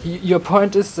 5... your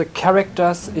point is the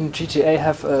characters in GTA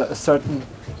have a certain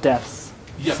depth.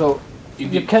 Yeah, so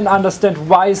indeed. you can understand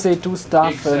why they do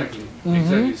stuff. Exactly,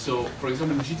 exactly. So, for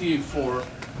example, in GTA 4,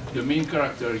 the main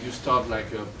character, you start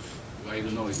like a, I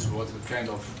don't know, it was a kind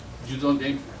of, you don't,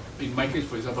 in my case,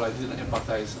 for example, I didn't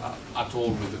empathize at all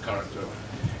with the character.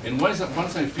 And once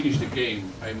I finish the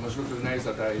game, I must recognize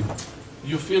that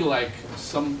you feel like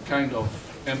some kind of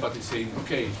empathy saying,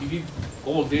 okay, he did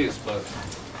all this, but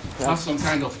has some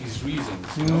kind of his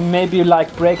reasons. You know? Maybe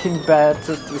like Breaking Bad.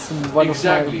 One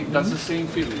exactly, of my, that's the same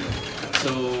feeling.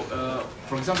 So,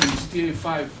 for example, in GTA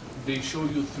 5, they show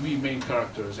you 3 main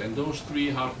characters, and those 3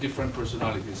 have different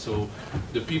personalities. So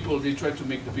the people, they try to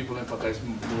make the people empathize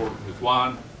more with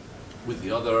one, with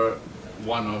the other,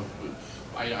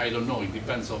 I don't know, it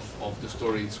depends of the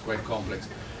story, it's quite complex.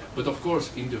 But of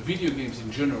course, in the video games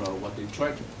in general, what they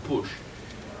try to push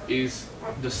is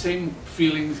the same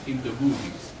feelings in the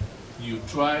movies. You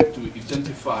try to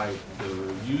identify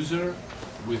the user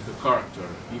with the character,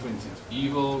 even if it's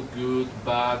evil, good,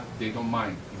 bad, they don't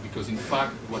mind. Because in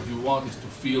fact, what you want is to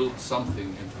feel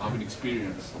something and to have an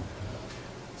experience.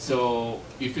 So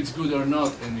if it's good or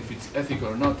not, and if it's ethical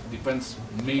or not, depends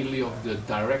mainly of the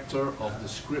director of the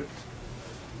script.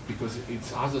 Because it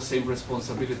has the same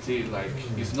responsibility, like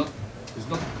it's not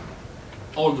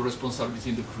all the responsibility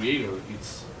in the creator,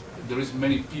 there is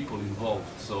many people involved.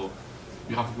 So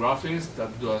you have graphics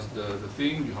that does the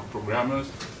thing, you have programmers,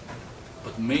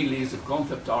 but mainly it's the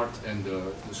concept art and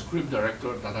the script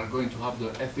director that are going to have the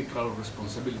ethical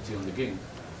responsibility on the game.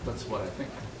 That's what I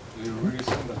think. Do you really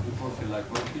think that people feel like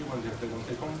monkey when they play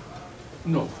Donkey Kong?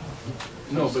 No.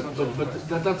 No,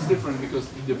 but that's different because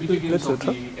the video games of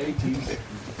the 80s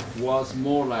was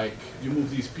more like you move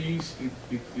this piece,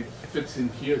 it fits in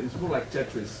here, it's more like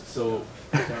Tetris, so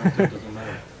it doesn't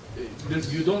matter.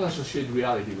 You don't associate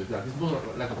reality with that, it's more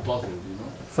like a puzzle, you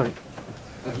know? Sorry.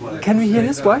 Can we hear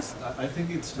his voice? I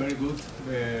think it's very good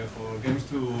for games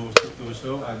to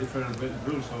show a different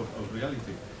rules of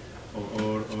reality,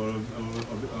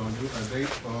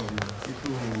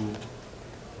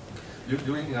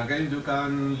 in a game you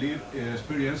can live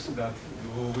experience that you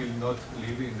will not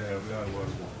live in the real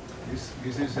world. This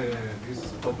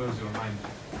opens your mind.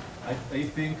 I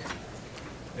think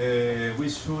we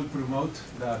should promote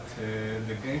that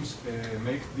the games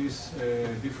make this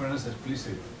difference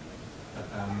explicit.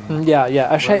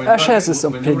 I share this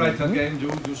when you opinion. write a game,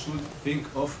 you should think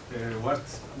of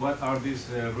what are these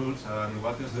rules and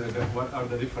what are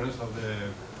the difference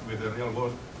with the real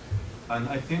world. And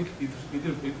I think it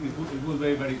would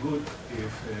be very good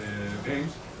if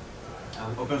games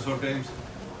and open source games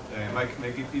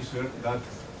make it easier that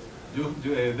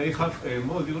they have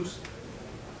modules,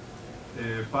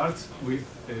 parts with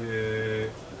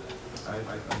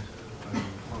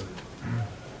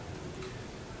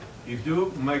if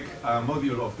you make a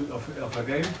module of a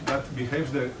game that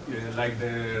behaves like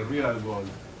the real world.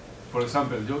 For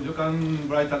example, you can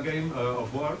write a game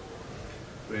of war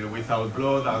without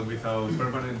blood and without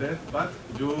permanent death, but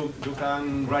you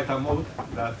can write a mode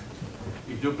that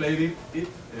if you play it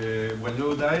when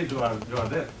you die, you are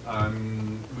dead,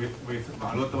 and with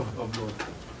a lot of blood.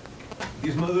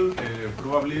 This module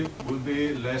probably would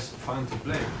be less fun to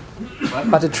play,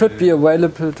 But it should be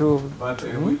available to. But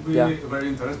it would be very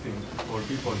interesting for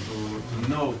people to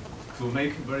know, to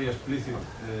make very explicit.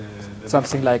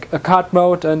 Something like a card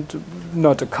mode and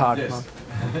not a card Yes. mode.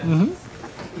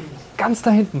 Ganz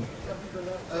da hinten.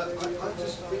 I'm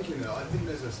just thinking that I think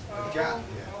there's a gap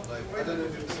here. Like, I don't know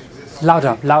if this exists.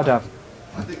 Louder, louder.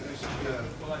 I think there should be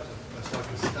like a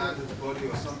standards body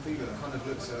or something that kind of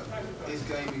looks at, is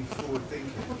gaming forward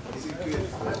thinking? Is it good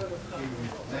for human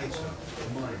nature or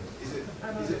mind? Is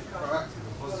it proactive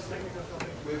or positive?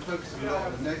 We're focusing a lot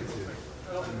on the negative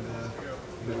and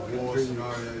the war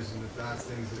scenarios and the bad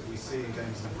things that we see in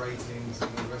games and ratings and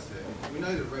all the rest of it. We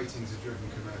know that ratings are driven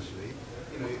commercially.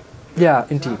 Yeah,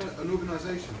 indeed. An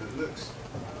organisation that looks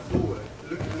forward,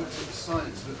 looks at the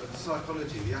science, at the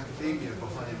psychology, the academia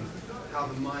behind how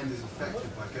the mind is affected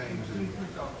by games and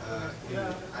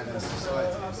in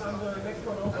society and stuff.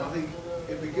 And I think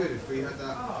it'd be good if we had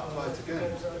that applied to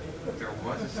games. There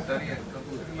was a study a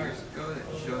couple of years ago that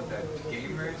showed that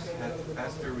gamers had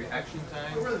faster reaction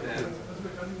times than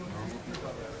normal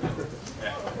people.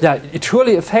 Yeah, it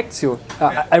surely affects you.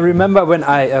 I remember when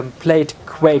I played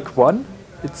Quake 1,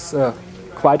 it's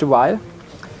quite a while,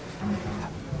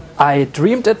 I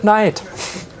dreamed at night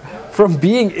from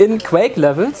being in Quake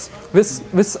levels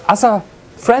with other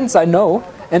friends I know,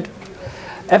 and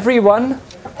everyone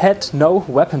had no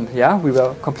weapon. Yeah, we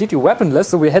were completely weaponless,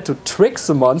 so we had to trick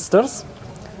the monsters,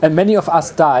 and many of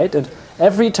us died, and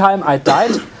every time I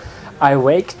died, I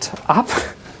waked up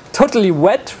totally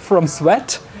wet from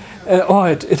sweat.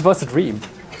 It was a dream.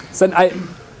 Then I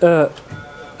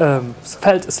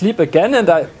fell asleep again, and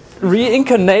I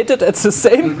reincarnated at the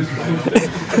same.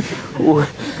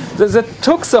 That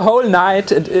took the whole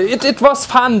night. And it was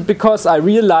fun because I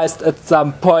realized at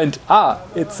some point,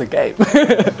 it's a game.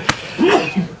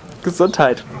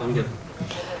 Gesundheit.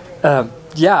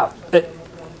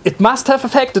 It must have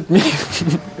affected me.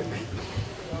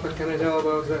 What can I tell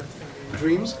about the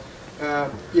dreams?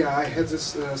 I had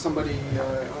this somebody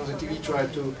on the TV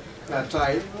tried to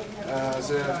type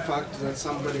the fact that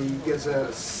somebody gets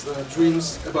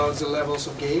dreams about the levels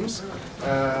of games,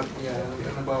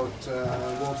 and about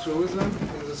walk through with them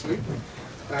in the sleep,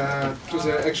 to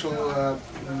the actual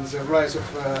the rise of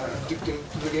addicting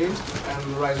to the games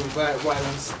and the rise of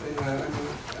violence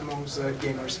amongst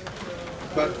gamers.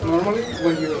 But normally,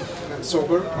 when you're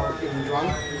sober or even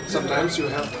drunk, sometimes you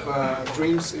have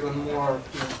dreams even more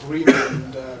grim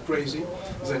and crazy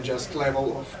than just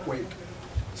level of Quake.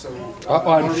 So,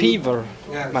 or fever.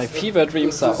 Yes, My fever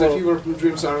dreams are. The fever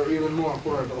dreams are even more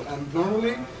horrible. And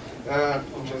normally,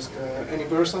 just any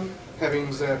person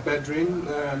having the bad dream,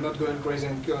 not going crazy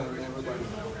and killing everybody.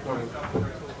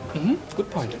 Normally. Good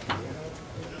point.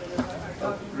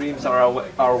 Dreams are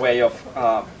our way of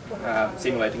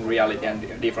simulating reality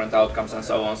and different outcomes and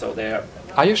so on. So they are.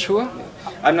 Are you sure?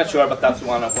 I'm not sure, but that's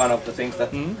one of the things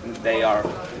that they are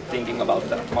thinking about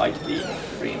that might be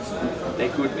dreams. They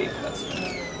could be.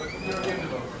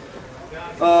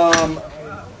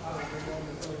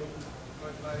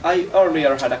 I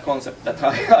earlier had a concept that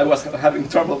I was having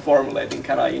trouble formulating.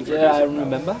 Can I introduce it? Yeah, I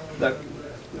remember.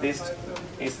 This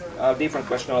is a different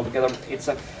question altogether. It's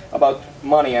about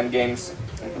money and games.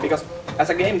 Because as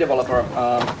a game developer,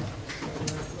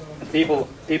 people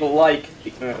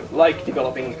like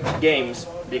developing games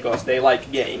because they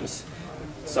like games.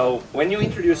 So when you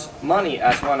introduce money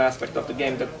as one aspect of the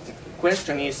game, the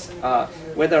question is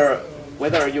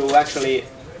whether you actually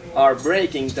are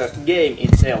breaking the game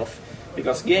itself,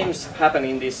 because games happen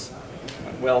in this,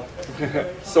 well,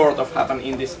 sort of happen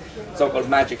in this so-called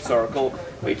magic circle,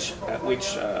 which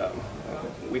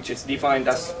is defined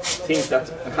as things that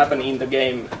happen in the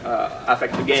game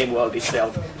affect the game world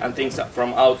itself, and things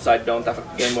from outside don't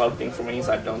affect the game world, things from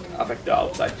inside don't affect the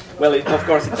outside. Well, of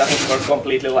course it doesn't work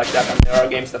completely like that, and there are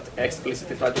games that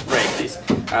explicitly try to break this,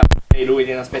 and they do it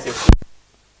in a specific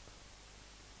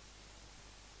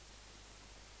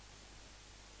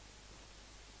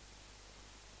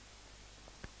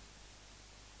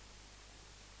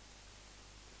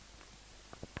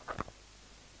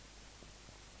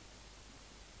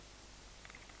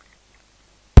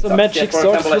The magic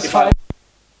sword was fine.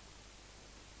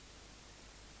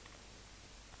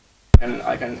 And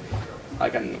I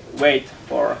can wait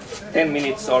for 10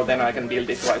 minutes, or then I can build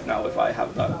it right now if I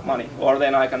have the money, or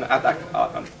then I can attack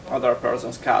other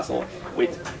person's castle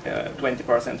with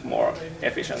 20% more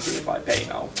efficiency if I pay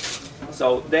now.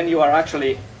 So then you are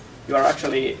actually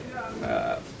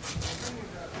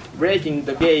breaking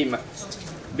the game,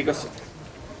 because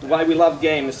why we love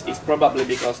games is probably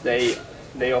because they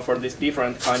offer this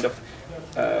different kind of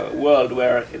world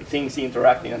where things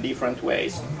interact in different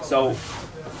ways. So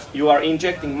you are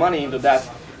injecting money into that.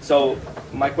 So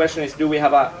my question is, do we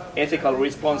have an ethical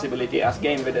responsibility as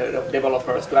game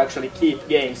developers to actually keep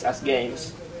games as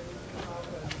games?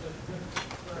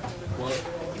 Well,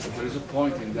 there is a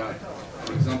point in that.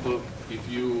 For example, if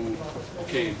you,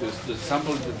 okay, the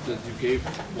sample that you gave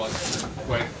was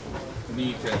quite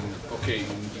neat, and okay,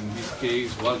 in this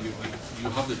case, well, you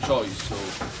have the choice, so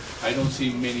I don't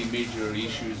see many major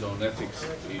issues on ethics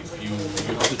if you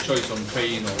have the choice on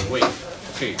paying or wait.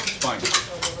 Okay, it's fine.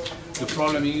 The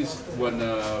problem is when,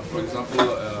 for example,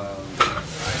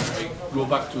 I go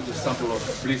back to the sample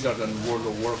of Blizzard and World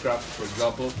of Warcraft, for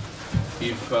example,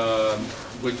 if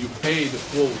when you pay the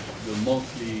quote, the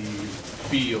monthly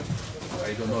fee of,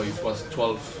 I don't know, it was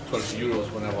 12 euros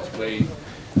when I was playing.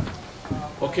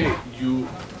 Okay, you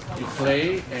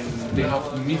play, and they have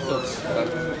methods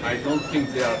that I don't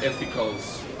think they are ethical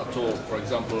at all. For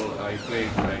example, I played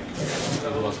like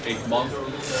it was 8 months,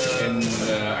 and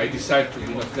I decided to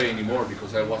do not play anymore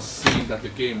because I was seeing that the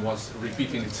game was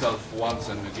repeating itself once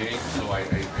and again, so I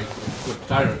got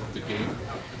tired of the game,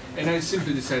 and I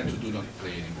simply decided to do not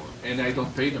play anymore. And I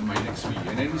don't pay them my next fee.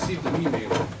 And I received an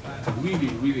email,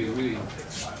 really,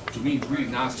 to me, really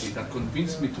nasty, that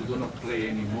convinced me to do not play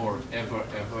anymore, ever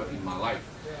in my life.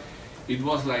 It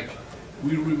was like,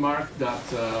 we remarked that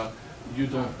you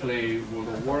don't play World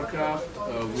of Warcraft,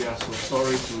 we are so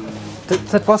sorry to...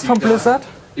 That was from Blizzard?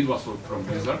 It was from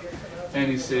Blizzard.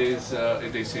 And it says,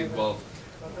 they said, well,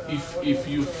 if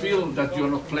you feel that you're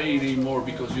not playing anymore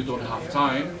because you don't have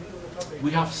time,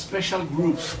 we have special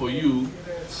groups for you,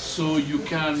 so you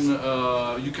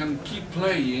can keep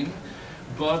playing,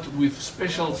 but with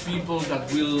special people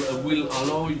that will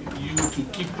allow you to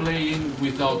keep playing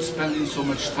without spending so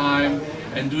much time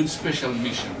and doing special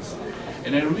missions.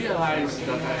 And I realized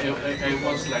that I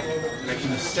was like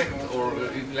in a sect, or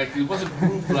like it was a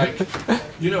group, like,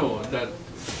 you know, that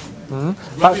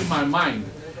rubbing my mind.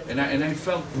 And I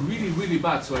felt really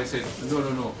bad, so I said,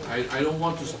 no, I don't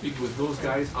want to speak with those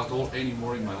guys at all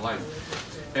anymore in my life.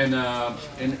 And I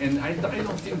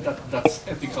don't think that's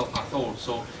ethical at all.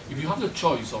 So if you have the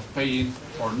choice of paying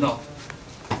or not,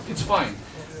 it's fine.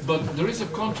 But there is a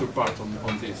counterpart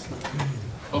on this.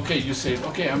 Okay, you say,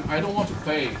 okay, I don't want to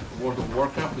pay World of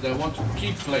Warcraft, but I want to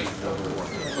keep playing World of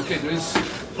Warcraft. Okay, there is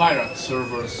pirate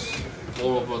servers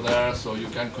all over there, so you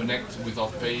can connect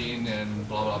without paying and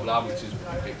blah blah blah, which is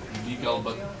illegal,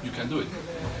 but you can do it.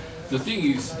 The thing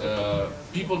is,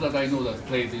 people that I know that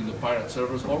played in the pirate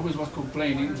servers always was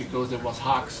complaining because there was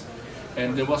hacks,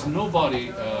 and there was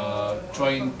nobody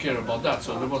trying to care about that.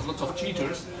 So there was lots of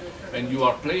cheaters, and you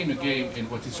are playing a game,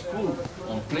 and what is cool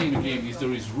on playing a game is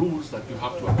there is rules that you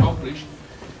have to accomplish,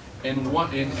 and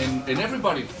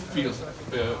everybody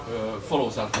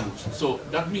follows that rules. So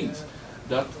that means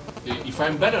that if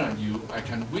I'm better than you, I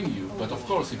can win you. But of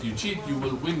course, if you cheat, you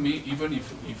will win me, even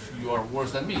if you are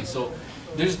worse than me. So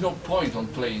there is no point on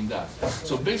playing that.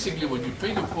 So basically, when you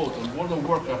pay the quote on World of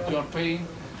Warcraft, you are paying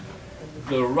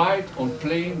the right on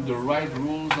playing the right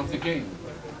rules of the game.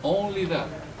 Only that.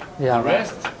 Yeah, the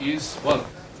rest is, well,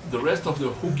 the rest of the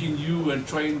hooking you and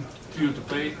trying you to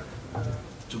pay,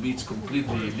 to me it's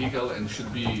completely illegal and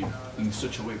should be in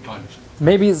such a way punished.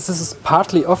 Maybe this is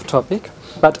partly off topic,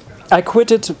 but I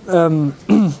quitted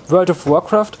World of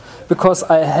Warcraft because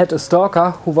I had a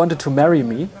stalker who wanted to marry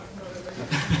me.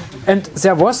 and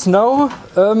there was no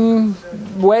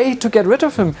way to get rid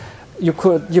of him. You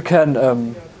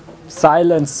can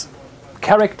silence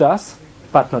characters,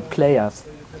 but not players.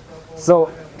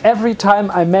 So every time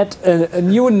I met a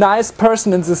new nice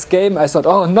person in this game, I thought,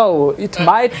 oh no, it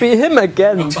might be him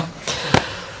again.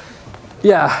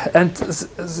 Yeah, and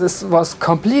this was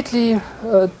completely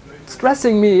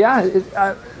stressing me.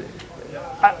 Yeah,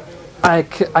 I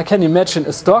can imagine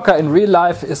a stalker in real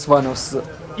life is one of the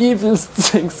evilest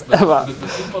things ever. But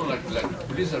people like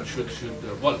Blizzard should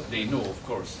well, they know of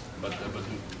course, but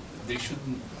they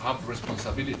shouldn't have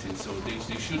responsibility. So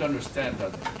they should understand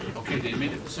that okay, they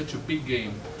made it such a big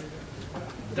game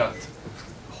that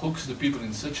hooks the people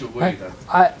in such a way that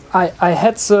I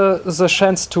had the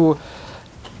chance to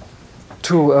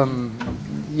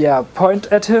point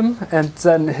at him, and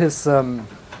then his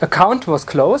account was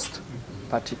closed,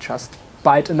 but he just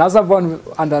bought another one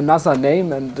under another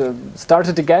name and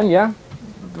started again. Yeah,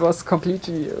 it was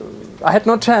completely. I had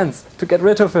no chance to get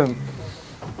rid of him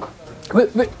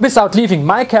without leaving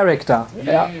my character.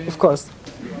 Yeah, of course,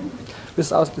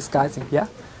 without disguising. Yeah.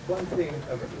 One thing,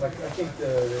 like I think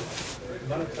the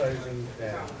monetizing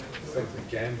sort of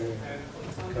gambling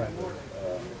kind of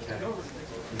mechanics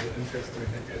is an interesting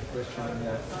question.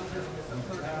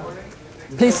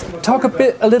 Please talk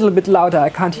a little bit louder. I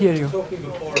can't hear you. Talking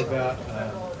before about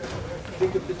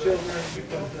think of the children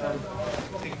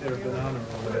think they're a banana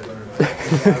or whatever.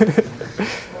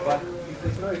 But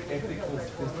there's no ethical,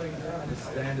 there's no kind of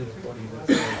standards body that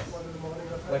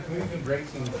says like movie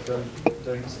ratings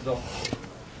don't stop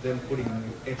them putting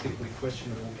ethically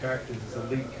questionable characters as a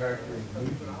lead character in the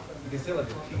movie. You can still have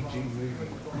a PG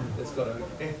movie that's got an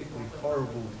ethically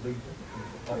horrible lead,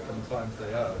 oftentimes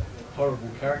they are,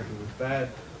 horrible character with bad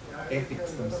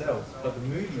ethics themselves, but the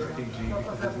movie is PG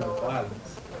because there's no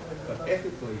violence. But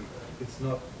ethically, it's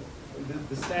not,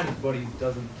 the standards body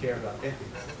doesn't care about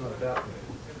ethics, it's not about them.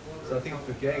 So I think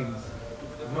for games,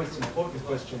 the most important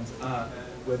questions aren't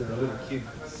whether a little kid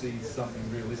sees something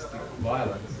realistic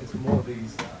violence. It's more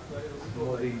these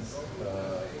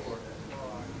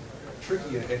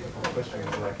trickier ethical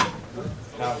questions like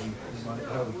how we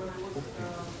hook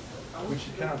people, which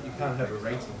you can't have a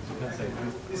rating. You can't say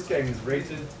this game is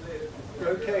rated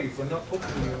okay for not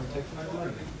hooking you and taking my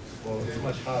money. Well, it's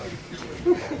much harder.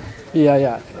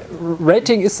 Yeah.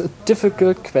 Rating is a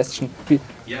difficult question.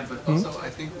 Yeah, but also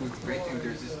I think with rating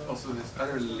there's also this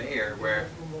other layer where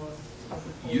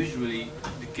usually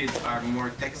the kids are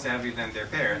more tech savvy than their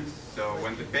parents. So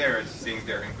when the parents think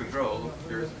they're in control,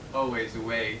 there's always a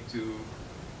way to.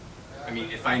 I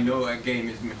mean, if I know a game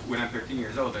is when I'm 13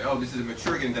 years old, like, oh, this is a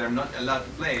mature game that I'm not allowed to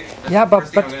play. That's yeah, the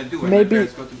first thing I'm going to do when my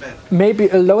parents go to bed. Maybe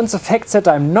alone the fact that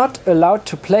I'm not allowed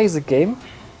to play the game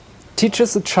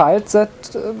teaches a child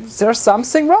that there's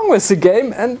something wrong with the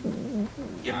game, and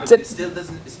yeah, but it still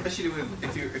doesn't. Especially with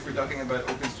if we're talking about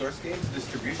open source games,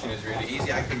 distribution is really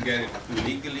easy. I can get it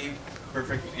legally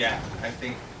perfect. Yeah, I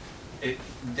think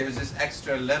there's this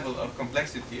extra level of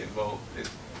complexity involved.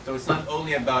 So it's not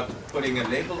only about putting a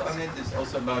label on it, it's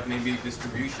also about maybe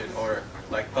distribution or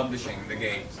like publishing the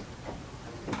games.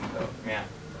 So, yeah.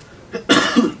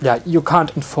 Yeah, you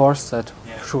can't enforce that,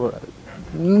 sure.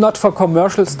 Not for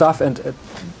commercial stuff, and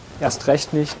erst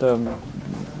recht nicht,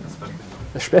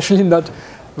 especially not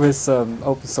with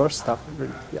open source stuff.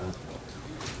 Yeah.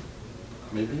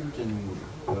 Maybe we can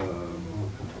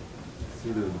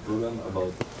see the problem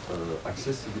about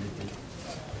accessibility.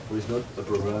 So it's not a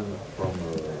problem from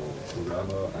a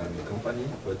programmer and a company,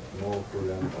 but more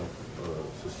problem of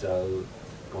social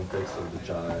context of the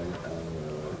child and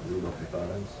role of the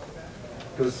parents.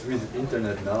 Because with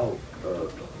internet now,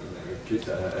 kids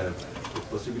have the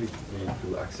possibility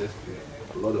to access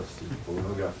to a lot of things,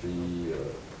 pornography,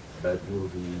 bad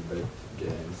movies, bad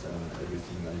games, and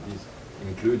everything like this,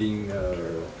 including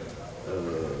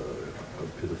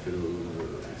pedophile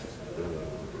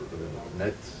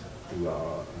net who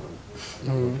are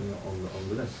working on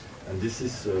the net. And this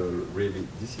is really,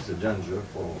 this is a danger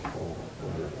for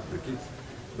the kids.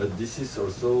 But this is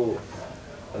also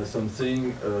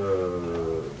something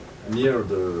near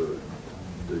the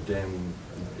game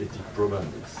ethic problem.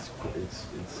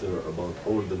 It's about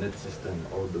all the net system,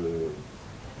 all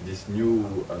this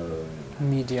new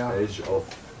media age of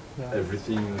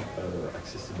everything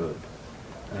accessible.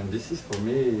 And this is for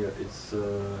me,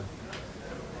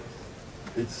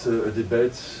 it's a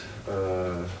debate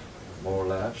more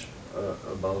large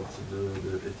about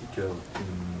the ethical,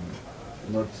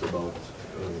 not about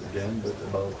game, but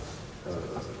about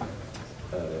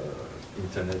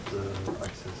internet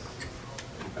access.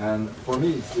 And for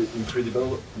me, it's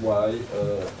incredible why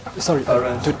Sorry,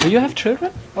 parents... do you have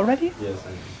children already? Yes.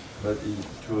 but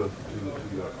to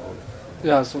your own.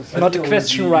 Yeah, so it's But not a when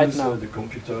question we right use, now. The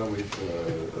computer with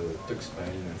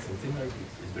touchscreen and something like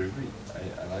this is very good.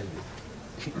 I like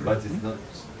it, but it's not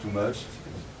too much.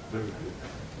 It's very good,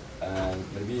 and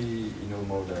maybe you know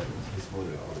more than this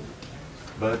model already.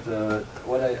 But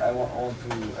what I want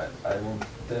to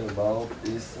tell about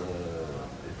is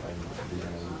if I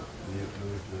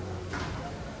lose the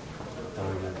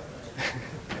target.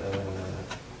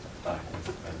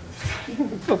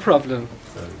 No problem.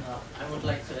 I would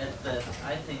like to add that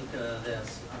I think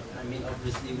I mean,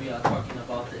 obviously we are talking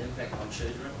about the impact on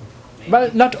children. Mainly.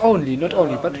 Well, not only,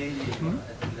 but... Mainly, I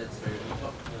think that's very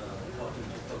important to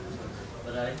focus on.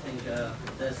 But I think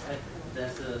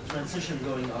there's a transition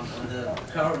going on the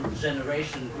current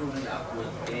generation growing up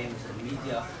with games and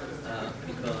media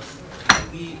because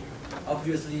we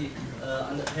obviously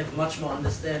have much more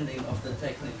understanding of the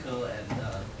technical and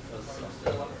because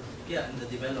of the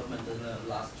development in the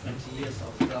last 20 years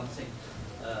of something.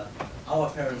 Our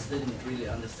parents didn't really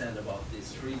understand about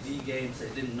these 3D games, they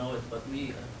didn't know it, but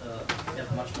we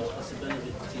have much more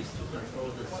possibilities to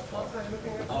control this for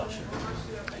our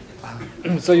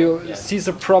children. So you see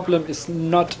the problem is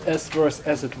not as worse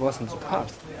as it was in the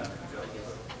past,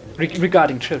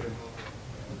 regarding children.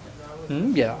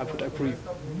 Yeah, I would agree.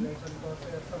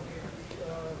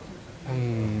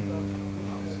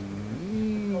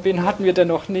 Wen hatten wir denn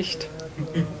noch nicht?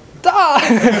 Da!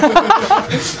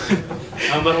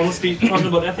 But honestly, talking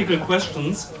about ethical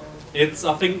questions, it's,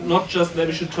 I think, not just that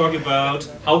we should talk about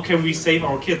how can we save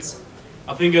our kids.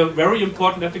 I think a very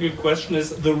important ethical question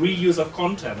is the reuse of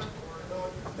content.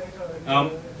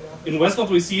 In Westworld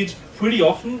we see it pretty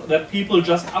often that people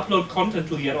just upload content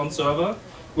to the add-on server,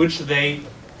 which they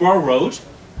borrowed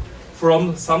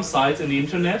from some sites in the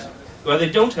internet where they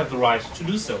don't have the right to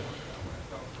do so.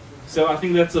 So I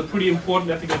think that's a pretty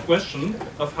important ethical question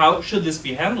of how should this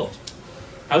be handled.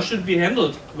 How should it be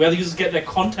handled where the users get their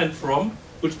content from,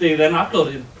 which they then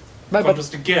upload in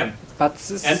contest again. And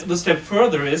the step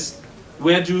further is,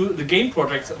 where do the game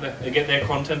projects get their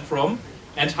content from,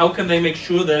 and how can they make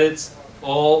sure that it's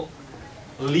all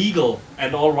legal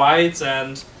and all rights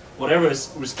and whatever is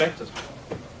respected.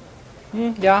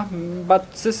 Yeah,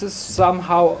 but this is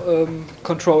somehow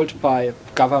controlled by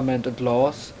government and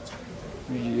laws.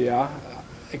 Yeah,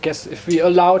 I guess if we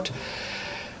allowed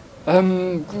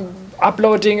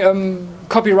uploading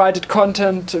copyrighted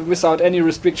content without any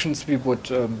restrictions, we would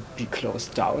be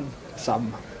closed down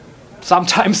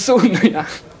sometime soon. Yeah.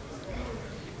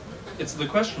 It's the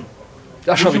question.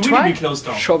 Shall we Would you try really it? be closed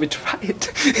down? Shall we try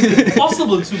it? Is it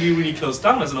possible to be really closed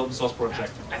down as an open source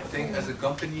project? I think as a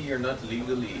company you're not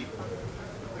legally,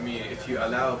 I mean, if you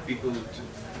allow people to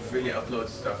really upload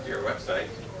stuff to your website,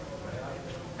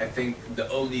 I think the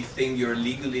only thing you're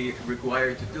legally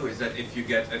required to do is that if you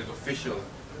get an official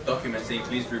document saying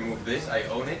please remove this, I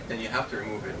own it, then you have to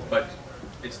remove it. But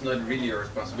it's not really your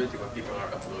responsibility what people are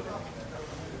uploading.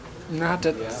 No,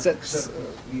 that's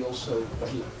we also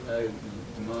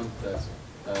demand that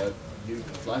you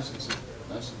license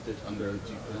it under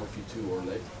GPL v2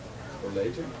 or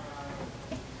later,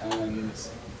 and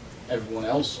everyone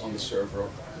else on the server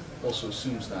also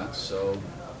assumes that. So,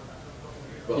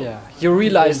 well, yeah, you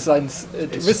realize that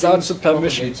without the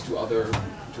permission to other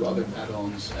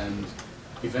add-ons, and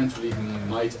eventually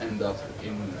might end up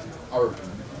in our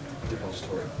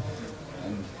repository.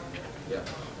 And yeah.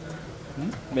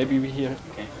 Maybe we hear.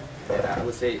 Okay. I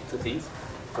would say two things.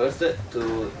 First,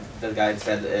 to the guy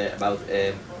said about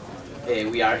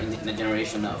we are in a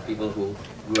generation of people who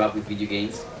grew up with video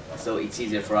games, so it's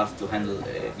easier for us to handle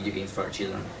video games for our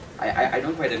children. I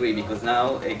don't quite agree, because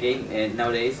now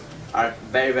nowadays are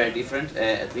very, very different.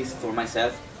 At least for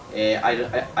myself,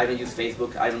 I don't use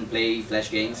Facebook. I don't play Flash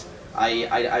games.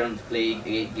 I don't play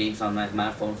games on my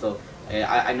smartphone. So.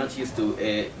 I'm not used to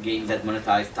games that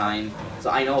monetize time, so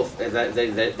I know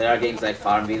there are games like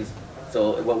Farmville,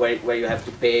 so where you have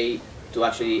to pay to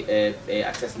actually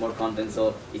access more content,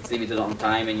 so it's limited on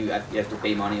time and you have to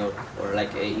pay money or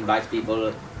like invite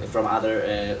people from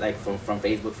other like from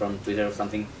Facebook, from Twitter or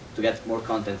something to get more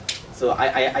content. So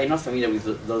I'm not familiar with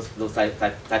those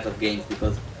types of games,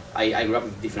 because I grew up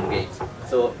with different games.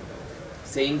 So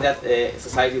saying that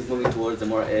society is moving towards a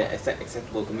more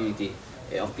acceptable community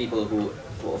of people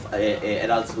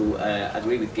adults who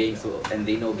agree with games and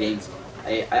they know games,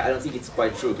 I don't think it's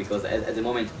quite true, because at the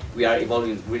moment we are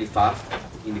evolving really fast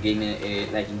in the game,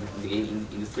 like in the game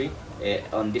industry,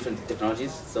 on different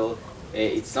technologies. So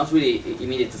it's not really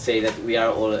immediate to say that we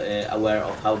are all aware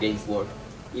of how games work.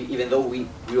 Even though we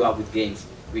grew up with games,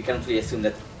 we cannot really assume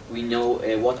that we know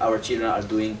what our children are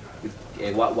doing with,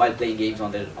 while playing games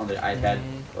on their iPad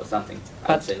or something.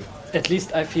 I'd say. At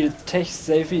least I feel tech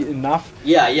savvy enough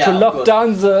Yeah, to lock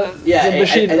down the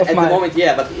machine at of the my. moment,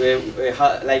 yeah, but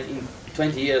like in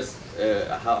 20 years,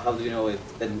 how do you know it?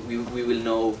 That we will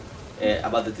know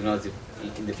about the technology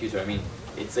in the future. I mean,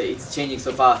 it's changing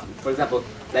so fast. For example,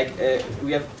 like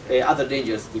we have other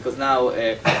dangers, because now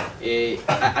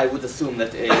I would assume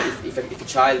that if a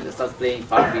child starts playing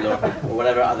Farmville or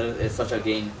whatever other social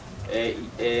game,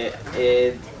 there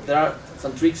are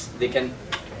some tricks they can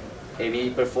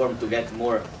maybe perform to get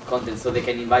more content, so they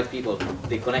can invite people,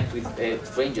 they connect with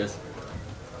strangers.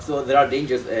 So there are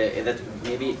dangers that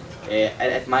maybe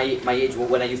at my age,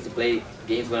 when I used to play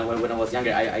games when I was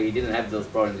younger, I didn't have those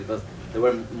problems, because there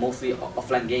were mostly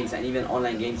offline games, and even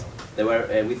online games that were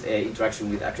with interaction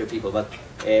with actual people. But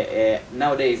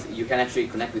nowadays you can actually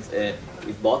connect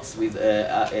with bots, with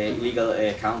illegal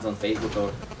accounts on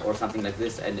Facebook or something like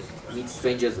this, and meet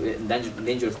strangers,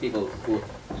 dangerous people who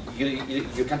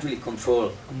you can't really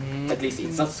control. At least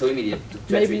it's not so immediate.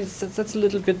 Maybe that's a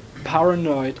little bit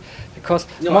paranoid, because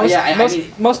No,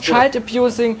 most child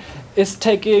abusing is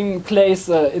taking place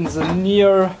in the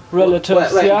near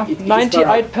relatives. Well, yeah, it is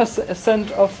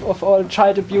 98% of all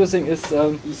child abusing is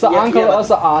the uncle or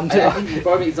the aunt. I think the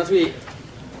problem is not really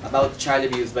about child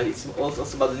abuse, but it's also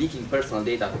about leaking personal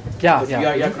data. Yeah, because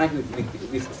yeah. you are connecting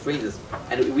with strangers,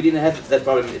 and we didn't have that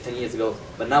problem 10 years ago,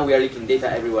 but now we are leaking data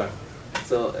everywhere.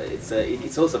 So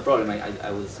it's also a problem,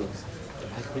 I would assume.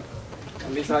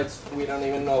 And besides, we don't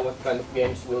even know what kind of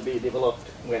games will be developed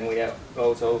when we are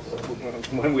also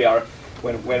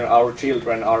when our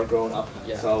children are grown up.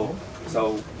 Yeah. So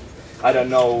I don't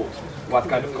know what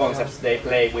kind of concepts they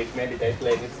play with. Maybe they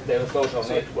play with their social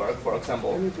network, for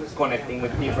example. Connecting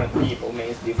with different people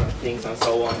means different things, and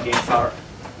so on. Games are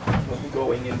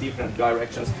going in different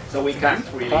directions, so we can't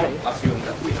really assume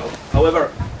that we know.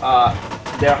 However,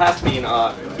 there has been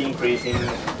an increase in.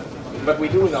 What we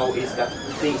do know is that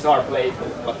things are playful,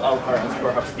 but our parents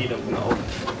perhaps didn't know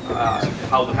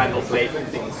how to handle playful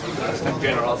things in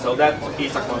general. So that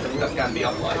is a concept that can be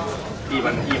applied,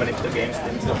 even if the games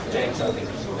themselves change, I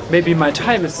think. Maybe my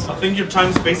time is. I think your time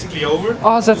is basically over.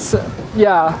 Oh, that's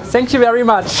yeah. Thank you very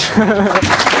much.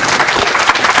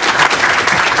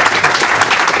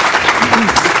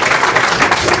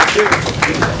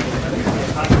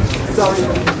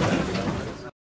 Sorry.